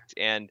incorrect,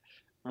 and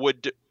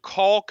would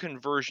call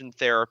conversion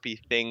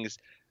therapy things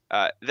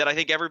that I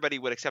think everybody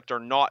would accept are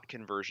not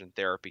conversion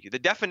therapy. The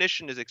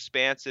definition is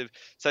expansive,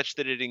 such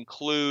that it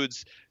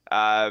includes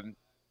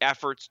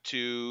efforts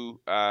to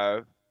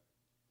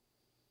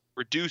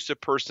reduce a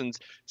person's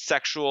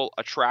sexual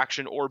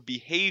attraction or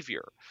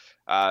behavior.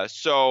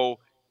 So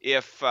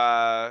if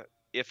a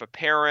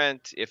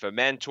parent, if a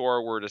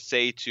mentor were to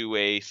say to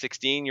a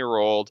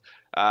 16-year-old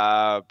or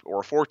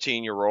a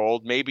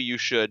 14-year-old, maybe you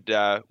should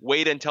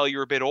wait until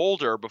you're a bit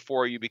older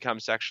before you become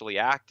sexually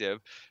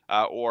active,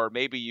 or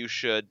maybe you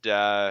should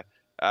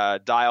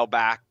dial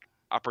back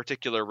a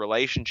particular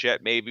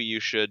relationship, maybe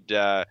you should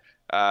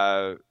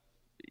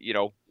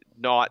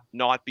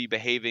not be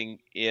behaving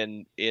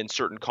in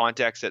certain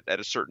contexts at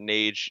a certain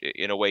age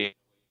in a way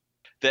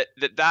that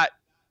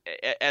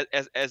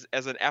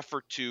as an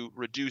effort to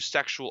reduce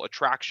sexual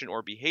attraction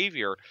or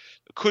behavior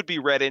could be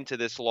read into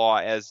this law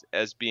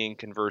as being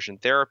conversion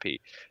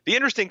therapy. The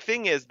interesting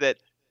thing is that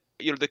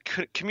the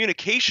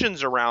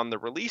communications around the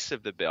release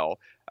of the bill,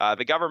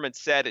 the government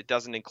said it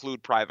doesn't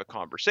include private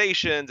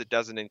conversations, it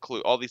doesn't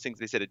include all these things.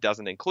 They said it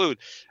doesn't include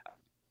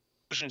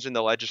in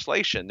the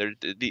legislation.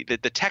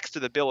 The text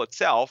of the bill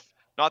itself,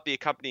 not the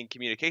accompanying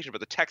communication, but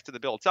the text of the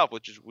bill itself,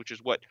 which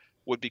is what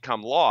would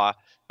become law,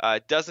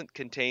 doesn't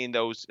contain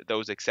those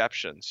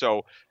exceptions.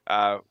 So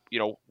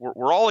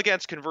we're all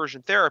against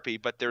conversion therapy,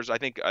 but there's, I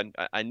think,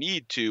 a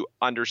need to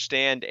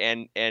understand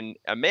and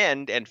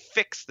amend and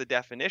fix the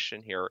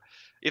definition here.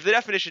 If the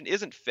definition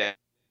isn't fixed,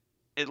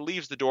 it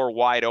leaves the door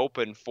wide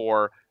open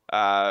for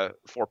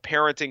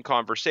parenting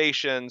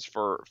conversations,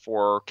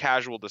 for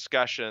casual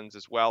discussions,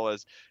 as well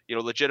as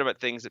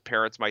legitimate things that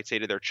parents might say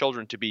to their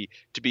children to be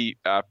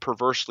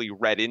perversely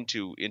read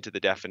into the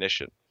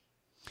definition.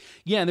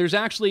 Yeah, and there's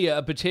actually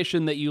a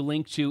petition that you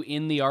link to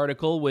in the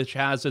article, which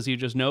has, as you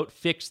just note,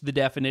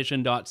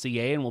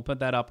 fixthedefinition.ca, and we'll put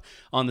that up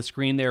on the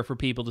screen there for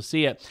people to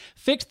see it.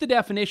 Fix the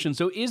definition.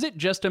 So is it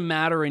just a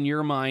matter in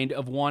your mind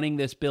of wanting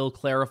this bill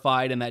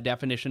clarified and that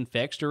definition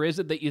fixed, or is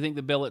it that you think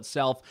the bill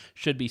itself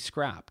should be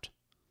scrapped?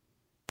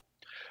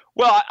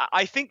 Well,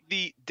 I think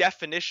the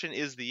definition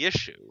is the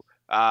issue.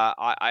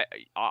 I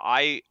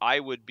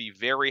would be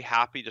very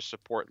happy to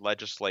support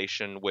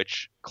legislation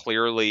which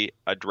clearly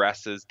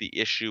addresses the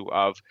issue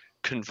of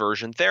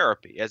conversion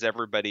therapy, as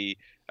everybody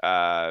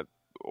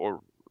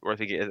or I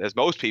think as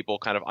most people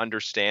kind of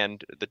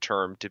understand the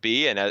term to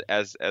be, and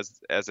as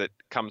it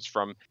comes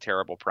from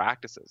terrible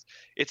practices.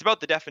 It's about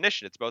the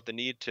definition. It's about the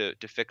need to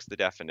fix the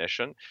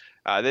definition.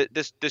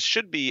 This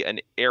should be an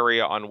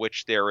area on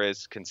which there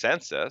is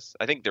consensus.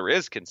 I think there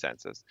is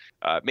consensus.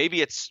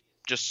 Maybe it's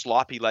just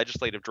sloppy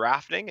legislative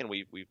drafting, and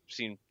we've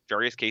seen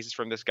various cases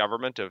from this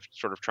government of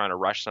sort of trying to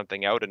rush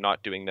something out and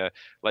not doing the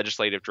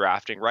legislative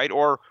drafting right,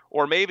 or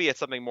maybe it's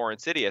something more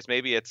insidious.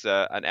 Maybe it's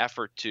an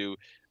effort to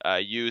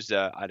use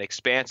an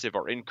expansive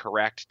or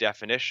incorrect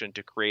definition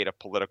to create a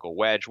political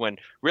wedge, when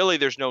really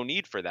there's no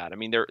need for that. I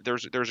mean,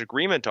 there's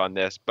agreement on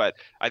this, but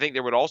I think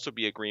there would also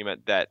be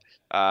agreement that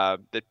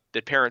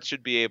that parents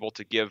should be able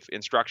to give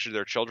instruction to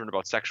their children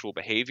about sexual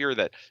behavior,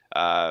 that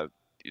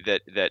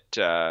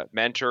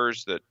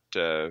mentors, that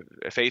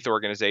faith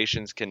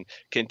organizations can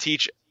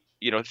teach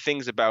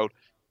things about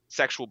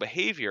sexual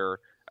behavior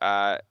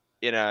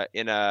in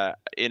a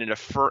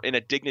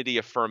dignity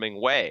affirming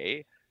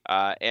way,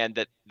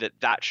 and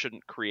that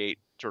shouldn't create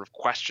sort of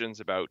questions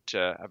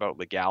about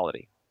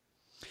legality.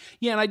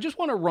 Yeah, and I just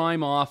want to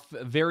rhyme off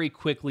very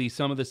quickly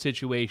some of the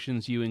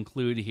situations you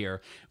include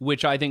here,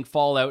 which I think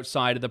fall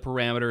outside of the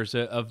parameters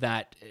of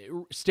that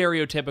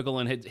stereotypical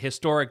and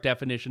historic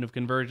definition of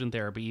conversion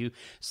therapy. You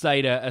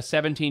cite a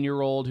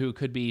 17-year-old who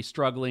could be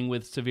struggling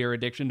with severe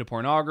addiction to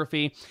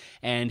pornography,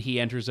 and he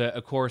enters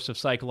a course of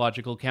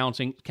psychological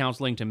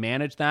counseling to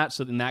manage that.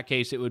 So in that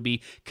case, it would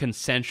be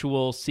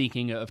consensual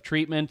seeking of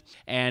treatment.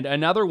 And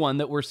another one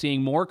that we're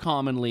seeing more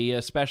commonly,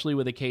 especially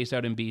with a case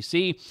out in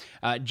BC,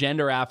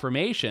 gender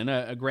affirmation.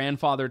 A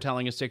grandfather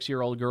telling a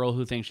 6-year-old girl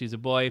who thinks she's a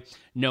boy,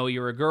 no,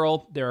 you're a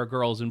girl, there are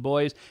girls and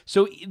boys.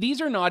 So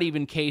these are not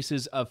even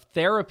cases of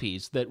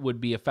therapies that would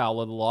be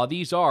afoul of the law.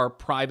 These are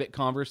private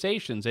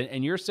conversations.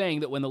 And you're saying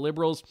that when the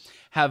Liberals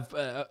have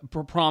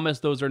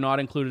promised those are not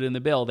included in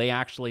the bill, they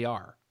actually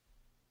are.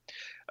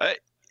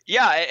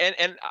 Yeah,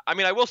 and I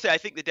mean, I will say I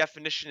think the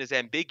definition is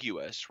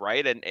ambiguous,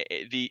 right? And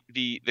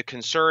the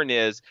concern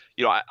is,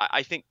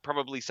 I think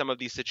probably some of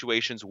these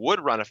situations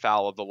would run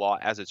afoul of the law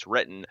as it's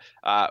written,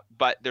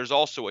 but there's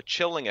also a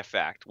chilling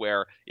effect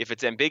where if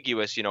it's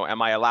ambiguous,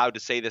 am I allowed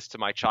to say this to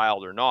my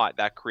child or not?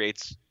 That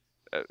creates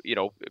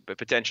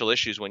potential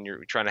issues when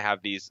you're trying to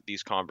have these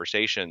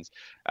conversations.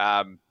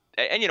 And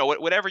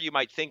whatever you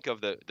might think of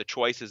the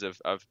choices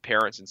of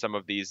parents in some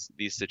of these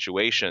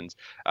situations,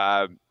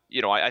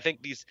 I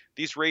think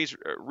these raise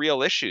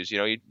real issues.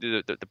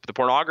 The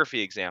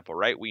pornography example,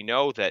 right? We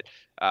know that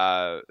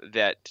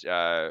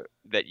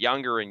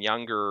younger and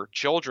younger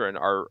children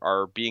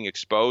are being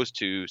exposed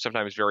to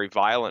sometimes very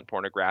violent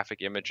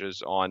pornographic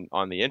images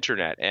on the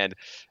internet, and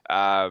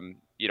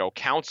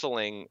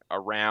counseling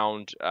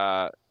around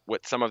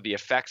what some of the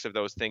effects of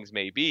those things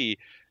may be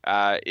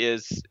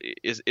is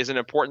an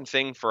important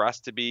thing for us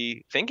to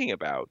be thinking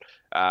about.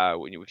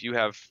 If you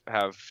have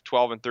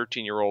 12 and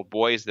 13-year-old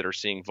boys that are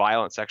seeing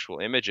violent sexual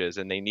images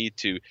and they need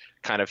to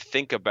kind of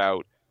think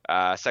about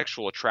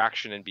sexual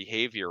attraction and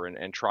behavior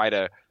and try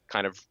to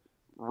kind of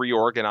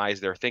reorganize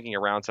their thinking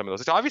around some of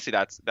those. So obviously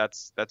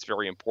that's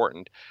very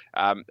important.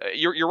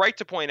 You're right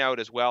to point out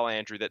as well,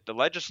 Andrew, that the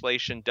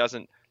legislation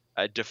doesn't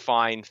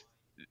define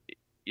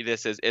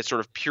this as sort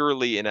of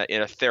purely in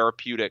a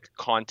therapeutic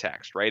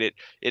context, right?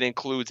 It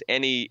includes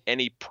any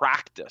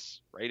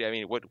practice, right? I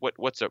mean,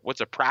 what's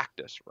a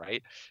practice,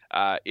 right?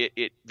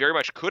 It very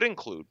much could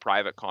include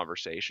private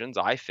conversations,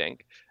 I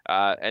think,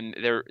 and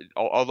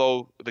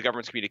although the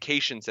government's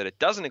communication said it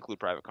doesn't include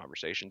private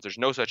conversations, there's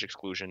no such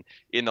exclusion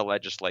in the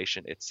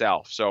legislation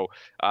itself. So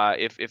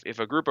if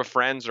a group of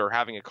friends are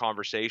having a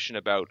conversation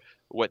about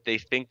what they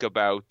think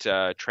about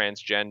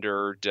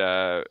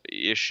transgendered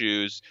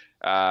issues,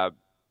 I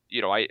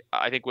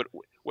think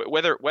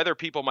whether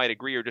people might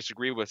agree or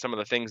disagree with some of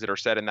the things that are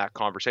said in that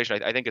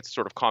conversation, I think it's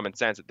sort of common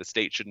sense that the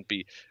state shouldn't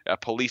be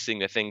policing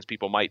the things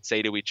people might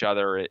say to each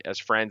other as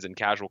friends in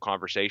casual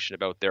conversation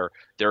about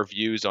their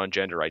views on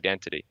gender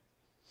identity.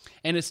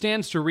 And it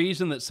stands to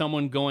reason that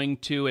someone going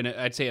to, and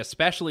I'd say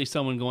especially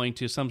someone going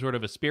to some sort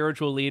of a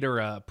spiritual leader,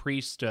 a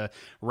priest, a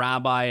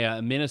rabbi,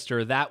 a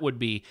minister, that would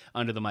be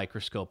under the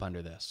microscope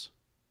under this.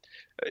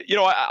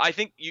 I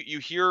think you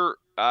hear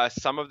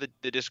some of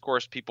the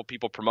discourse, people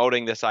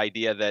promoting this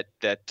idea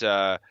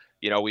that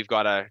we've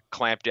got to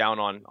clamp down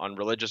on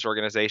religious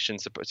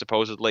organizations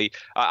supposedly.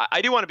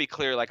 I do want to be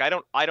clear. Like,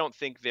 I don't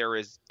think there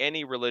is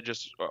any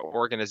religious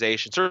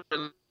organization,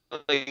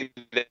 certainly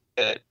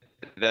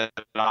that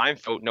I'm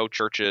no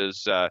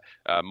churches,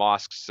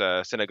 mosques,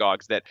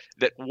 synagogues that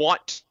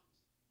want.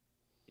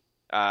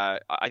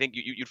 I think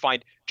you'd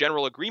find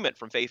general agreement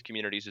from faith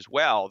communities as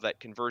well that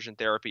conversion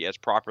therapy, as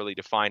properly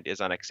defined, is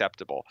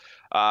unacceptable.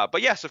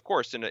 But yes, of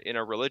course, in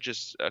a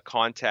religious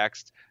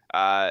context,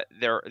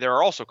 there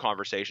are also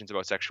conversations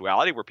about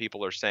sexuality where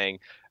people are saying,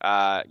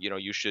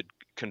 you should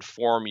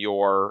conform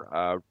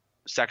your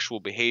sexual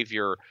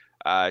behavior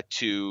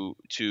to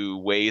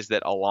ways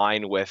that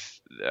align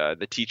with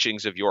the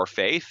teachings of your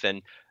faith,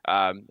 and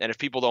if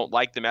people don't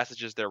like the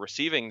messages they're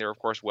receiving, they're of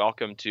course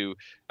welcome to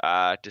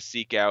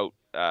seek out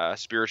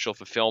spiritual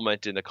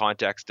fulfillment in the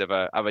context of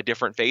a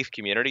different faith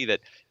community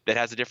that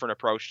has a different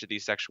approach to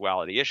these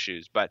sexuality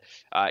issues. But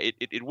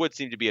it would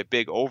seem to be a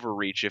big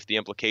overreach if the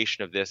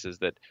implication of this is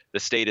that the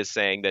state is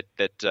saying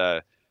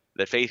that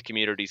faith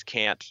communities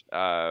can't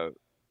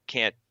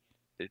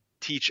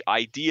teach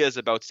ideas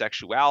about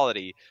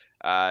sexuality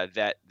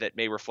that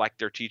may reflect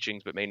their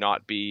teachings but may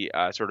not be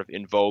sort of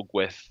in vogue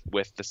with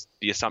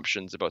the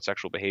assumptions about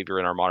sexual behavior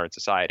in our modern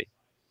society.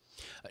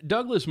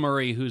 Douglas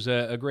Murray, who's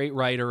a great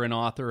writer and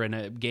author and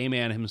a gay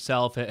man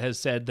himself, has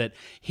said that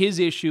his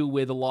issue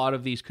with a lot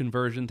of these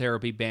conversion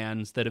therapy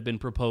bans that have been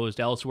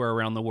proposed elsewhere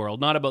around the world,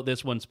 not about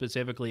this one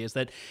specifically, is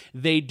that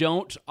they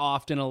don't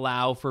often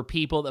allow for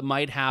people that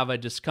might have a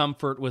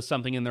discomfort with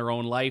something in their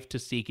own life to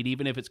seek it,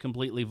 even if it's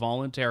completely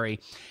voluntary.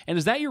 And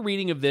is that your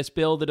reading of this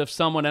bill, that if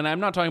someone, and I'm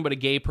not talking about a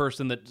gay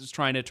person that's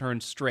trying to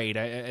turn straight,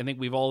 I think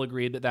we've all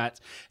agreed that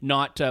that's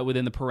not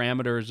within the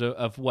parameters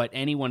of what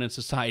anyone in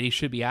society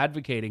should be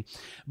advocating.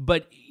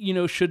 But,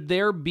 should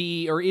there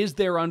be, or is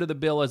there under the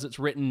bill as it's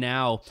written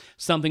now,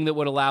 something that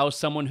would allow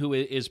someone who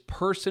is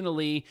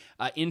personally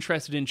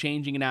interested in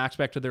changing an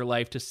aspect of their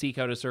life to seek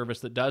out a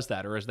service that does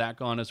that, or is that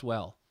gone as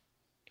well?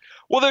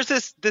 Well, there's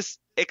this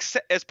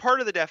as part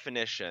of the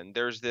definition,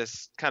 there's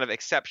this kind of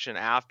exception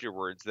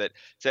afterwards that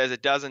says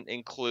it doesn't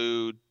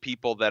include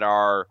people that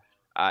are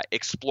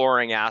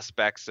exploring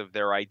aspects of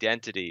their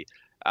identity.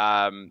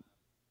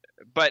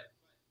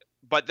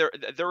 But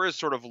there is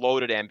sort of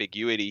loaded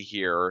ambiguity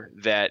here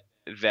that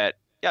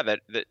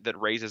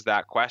raises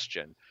that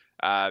question.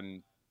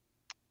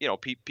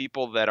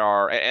 People that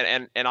are,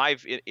 and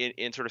I've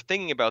in sort of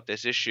thinking about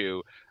this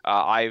issue,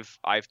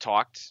 I've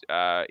talked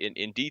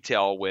in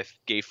detail with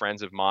gay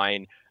friends of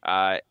mine,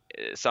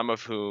 some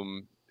of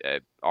whom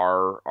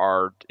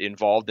are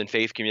involved in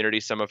faith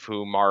communities, some of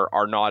whom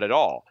are not at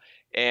all,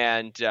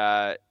 and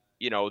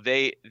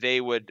they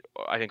would,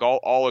 I think,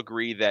 all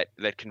agree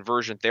that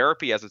conversion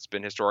therapy, as it's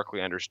been historically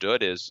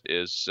understood, is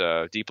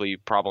deeply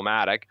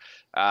problematic,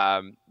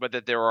 but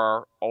that there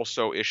are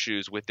also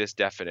issues with this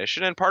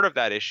definition, and part of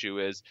that issue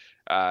is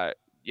the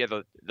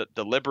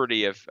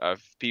liberty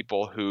of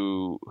people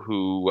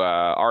who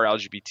are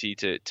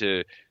LGBT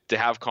to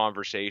have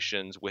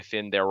conversations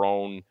within their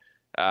own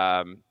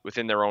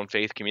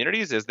faith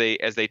communities as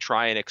they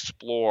try and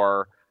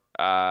explore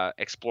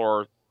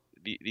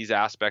these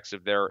aspects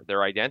of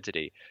their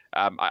identity.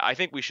 I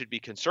think we should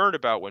be concerned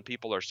about when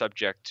people are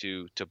subject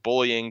to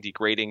bullying,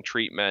 degrading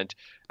treatment.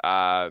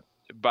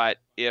 But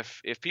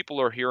if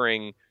people are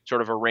hearing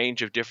sort of a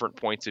range of different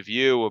points of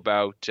view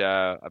about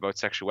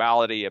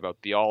sexuality, about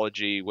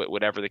theology,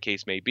 whatever the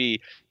case may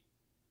be,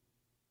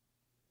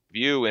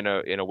 view in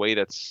a way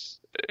that's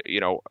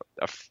in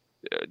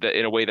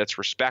a way that's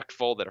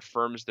respectful, that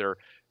affirms their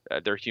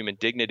human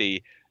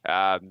dignity.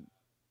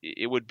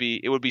 It would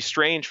be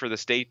strange for the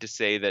state to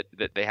say that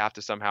they have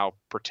to somehow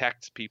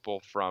protect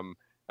people from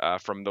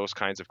those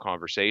kinds of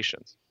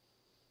conversations.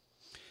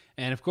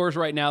 And of course,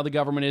 right now, the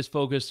government is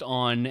focused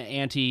on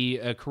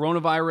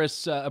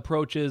anti-coronavirus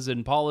approaches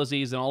and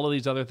policies and all of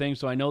these other things.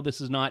 So I know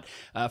this is not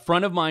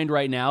front of mind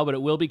right now, but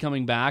it will be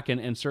coming back.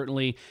 And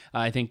certainly,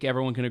 I think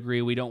everyone can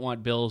agree we don't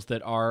want bills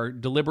that are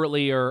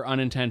deliberately or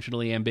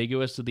unintentionally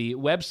ambiguous. So the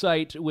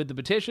website with the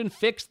petition,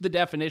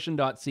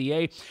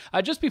 fixthedefinition.ca.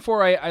 Just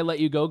before I let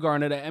you go,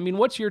 Garnet, I mean,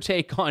 what's your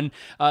take on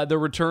the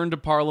return to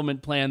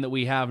Parliament plan that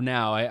we have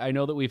now? I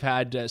know that we've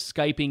had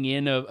Skyping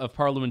in of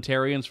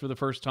parliamentarians for the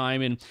first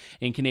time in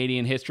Canadian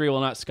history.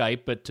 Well, not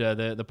Skype, but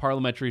the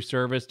parliamentary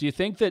service. Do you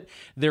think that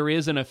there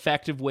is an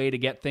effective way to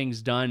get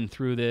things done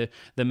through the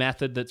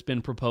method that's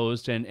been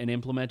proposed and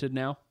implemented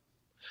now?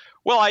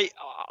 Well,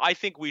 I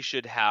think we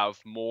should have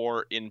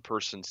more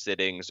in-person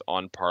sittings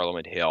on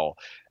Parliament Hill.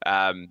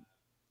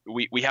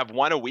 We have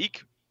one a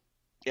week,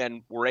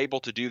 and we're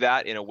able to do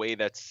that in a way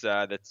that's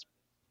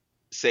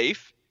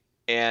safe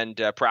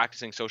and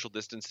practicing social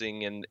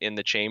distancing in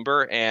the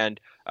chamber. And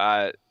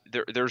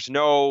there's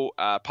no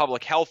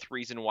public health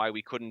reason why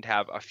we couldn't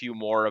have a few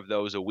more of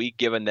those a week,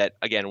 given that,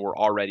 again, we're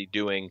already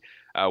doing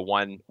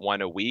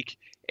one a week.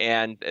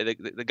 And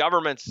the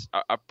government's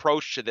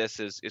approach to this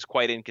is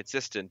quite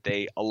inconsistent.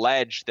 They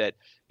allege that,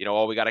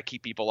 we got to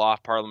keep people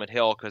off Parliament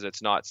Hill because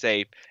it's not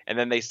safe. And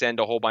then they send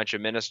a whole bunch of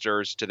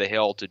ministers to the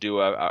Hill to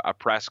do a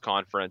press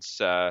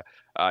conference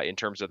in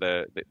terms of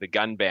the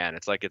gun ban.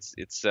 It's like it's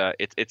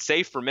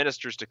safe for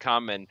ministers to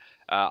come and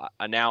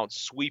announce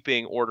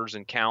sweeping orders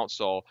in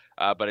council,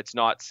 but it's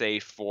not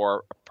safe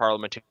for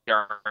parliamentarians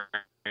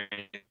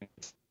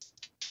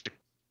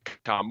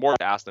more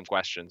to ask them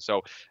questions.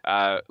 So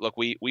look,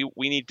 we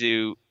need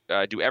to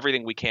do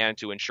everything we can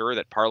to ensure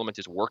that Parliament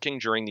is working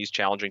during these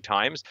challenging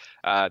times.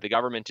 The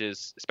government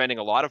is spending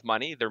a lot of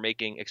money. They're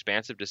making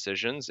expansive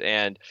decisions.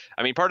 And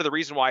I mean, part of the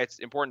reason why it's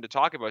important to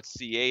talk about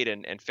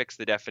C8 and fix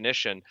the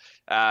definition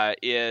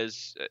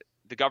is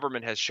the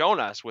government has shown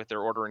us with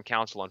their order in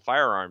council on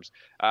firearms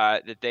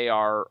that they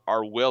are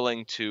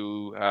willing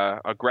to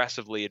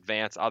aggressively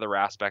advance other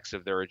aspects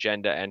of their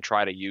agenda and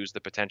try to use the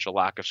potential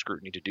lack of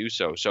scrutiny to do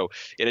so. So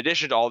in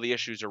addition to all the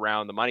issues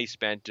around the money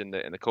spent in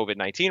the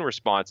COVID-19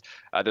 response,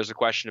 there's a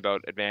question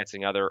about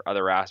advancing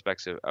other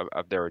aspects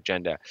of their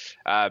agenda.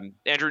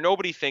 Andrew,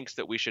 nobody thinks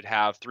that we should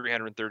have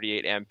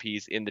 338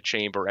 MPs in the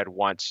chamber at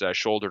once,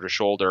 shoulder to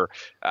shoulder.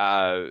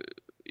 There's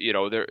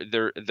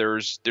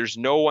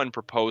no one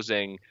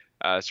proposing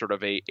sort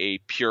of a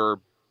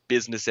pure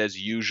business as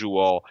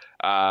usual.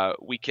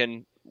 We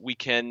can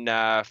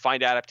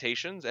find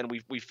adaptations, and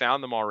we've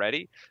found them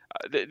already.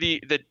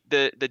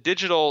 The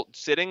digital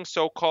sitting,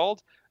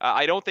 so-called,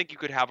 I don't think you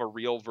could have a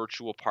real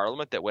virtual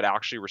parliament that would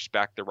actually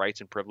respect the rights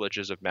and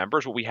privileges of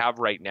members. What we have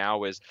right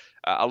now is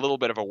a little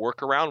bit of a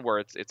workaround where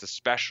it's a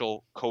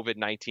special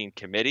COVID-19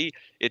 committee.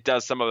 It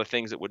does some of the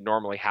things that would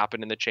normally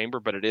happen in the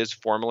chamber, but it is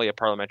formally a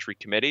parliamentary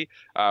committee,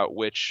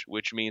 which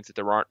means that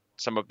there aren't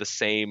some of the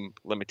same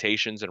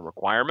limitations and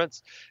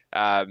requirements.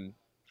 And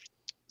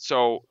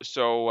still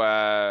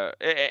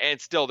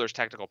there's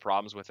technical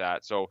problems with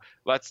that. So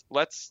let's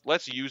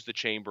use the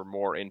chamber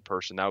more in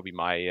person. That would be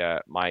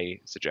my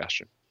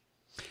suggestion.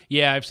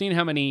 Yeah, I've seen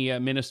how many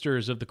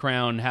ministers of the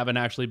Crown haven't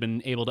actually been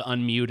able to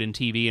unmute in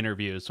TV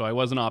interviews, so I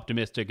wasn't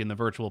optimistic in the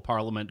virtual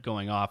parliament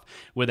going off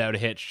without a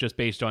hitch just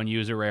based on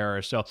user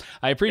error. So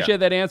I appreciate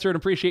that answer and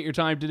appreciate your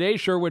time today.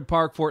 Sherwood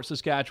Park, Fort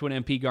Saskatchewan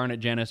MP Garnet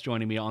Genuis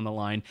joining me on the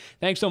line.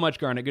 Thanks so much,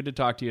 Garnet. Good to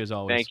talk to you as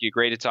always. Thank you.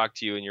 Great to talk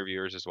to you and your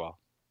viewers as well.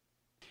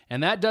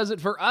 And that does it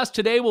for us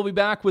today. We'll be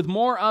back with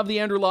more of The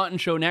Andrew Lawton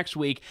Show next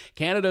week,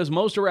 Canada's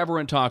most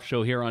irreverent talk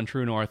show here on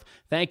True North.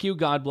 Thank you,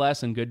 God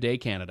bless, and good day,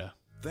 Canada.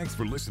 Thanks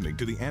for listening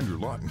to The Andrew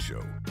Lawton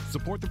Show.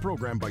 Support the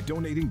program by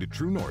donating to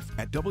True North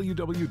at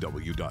www.tnc.news.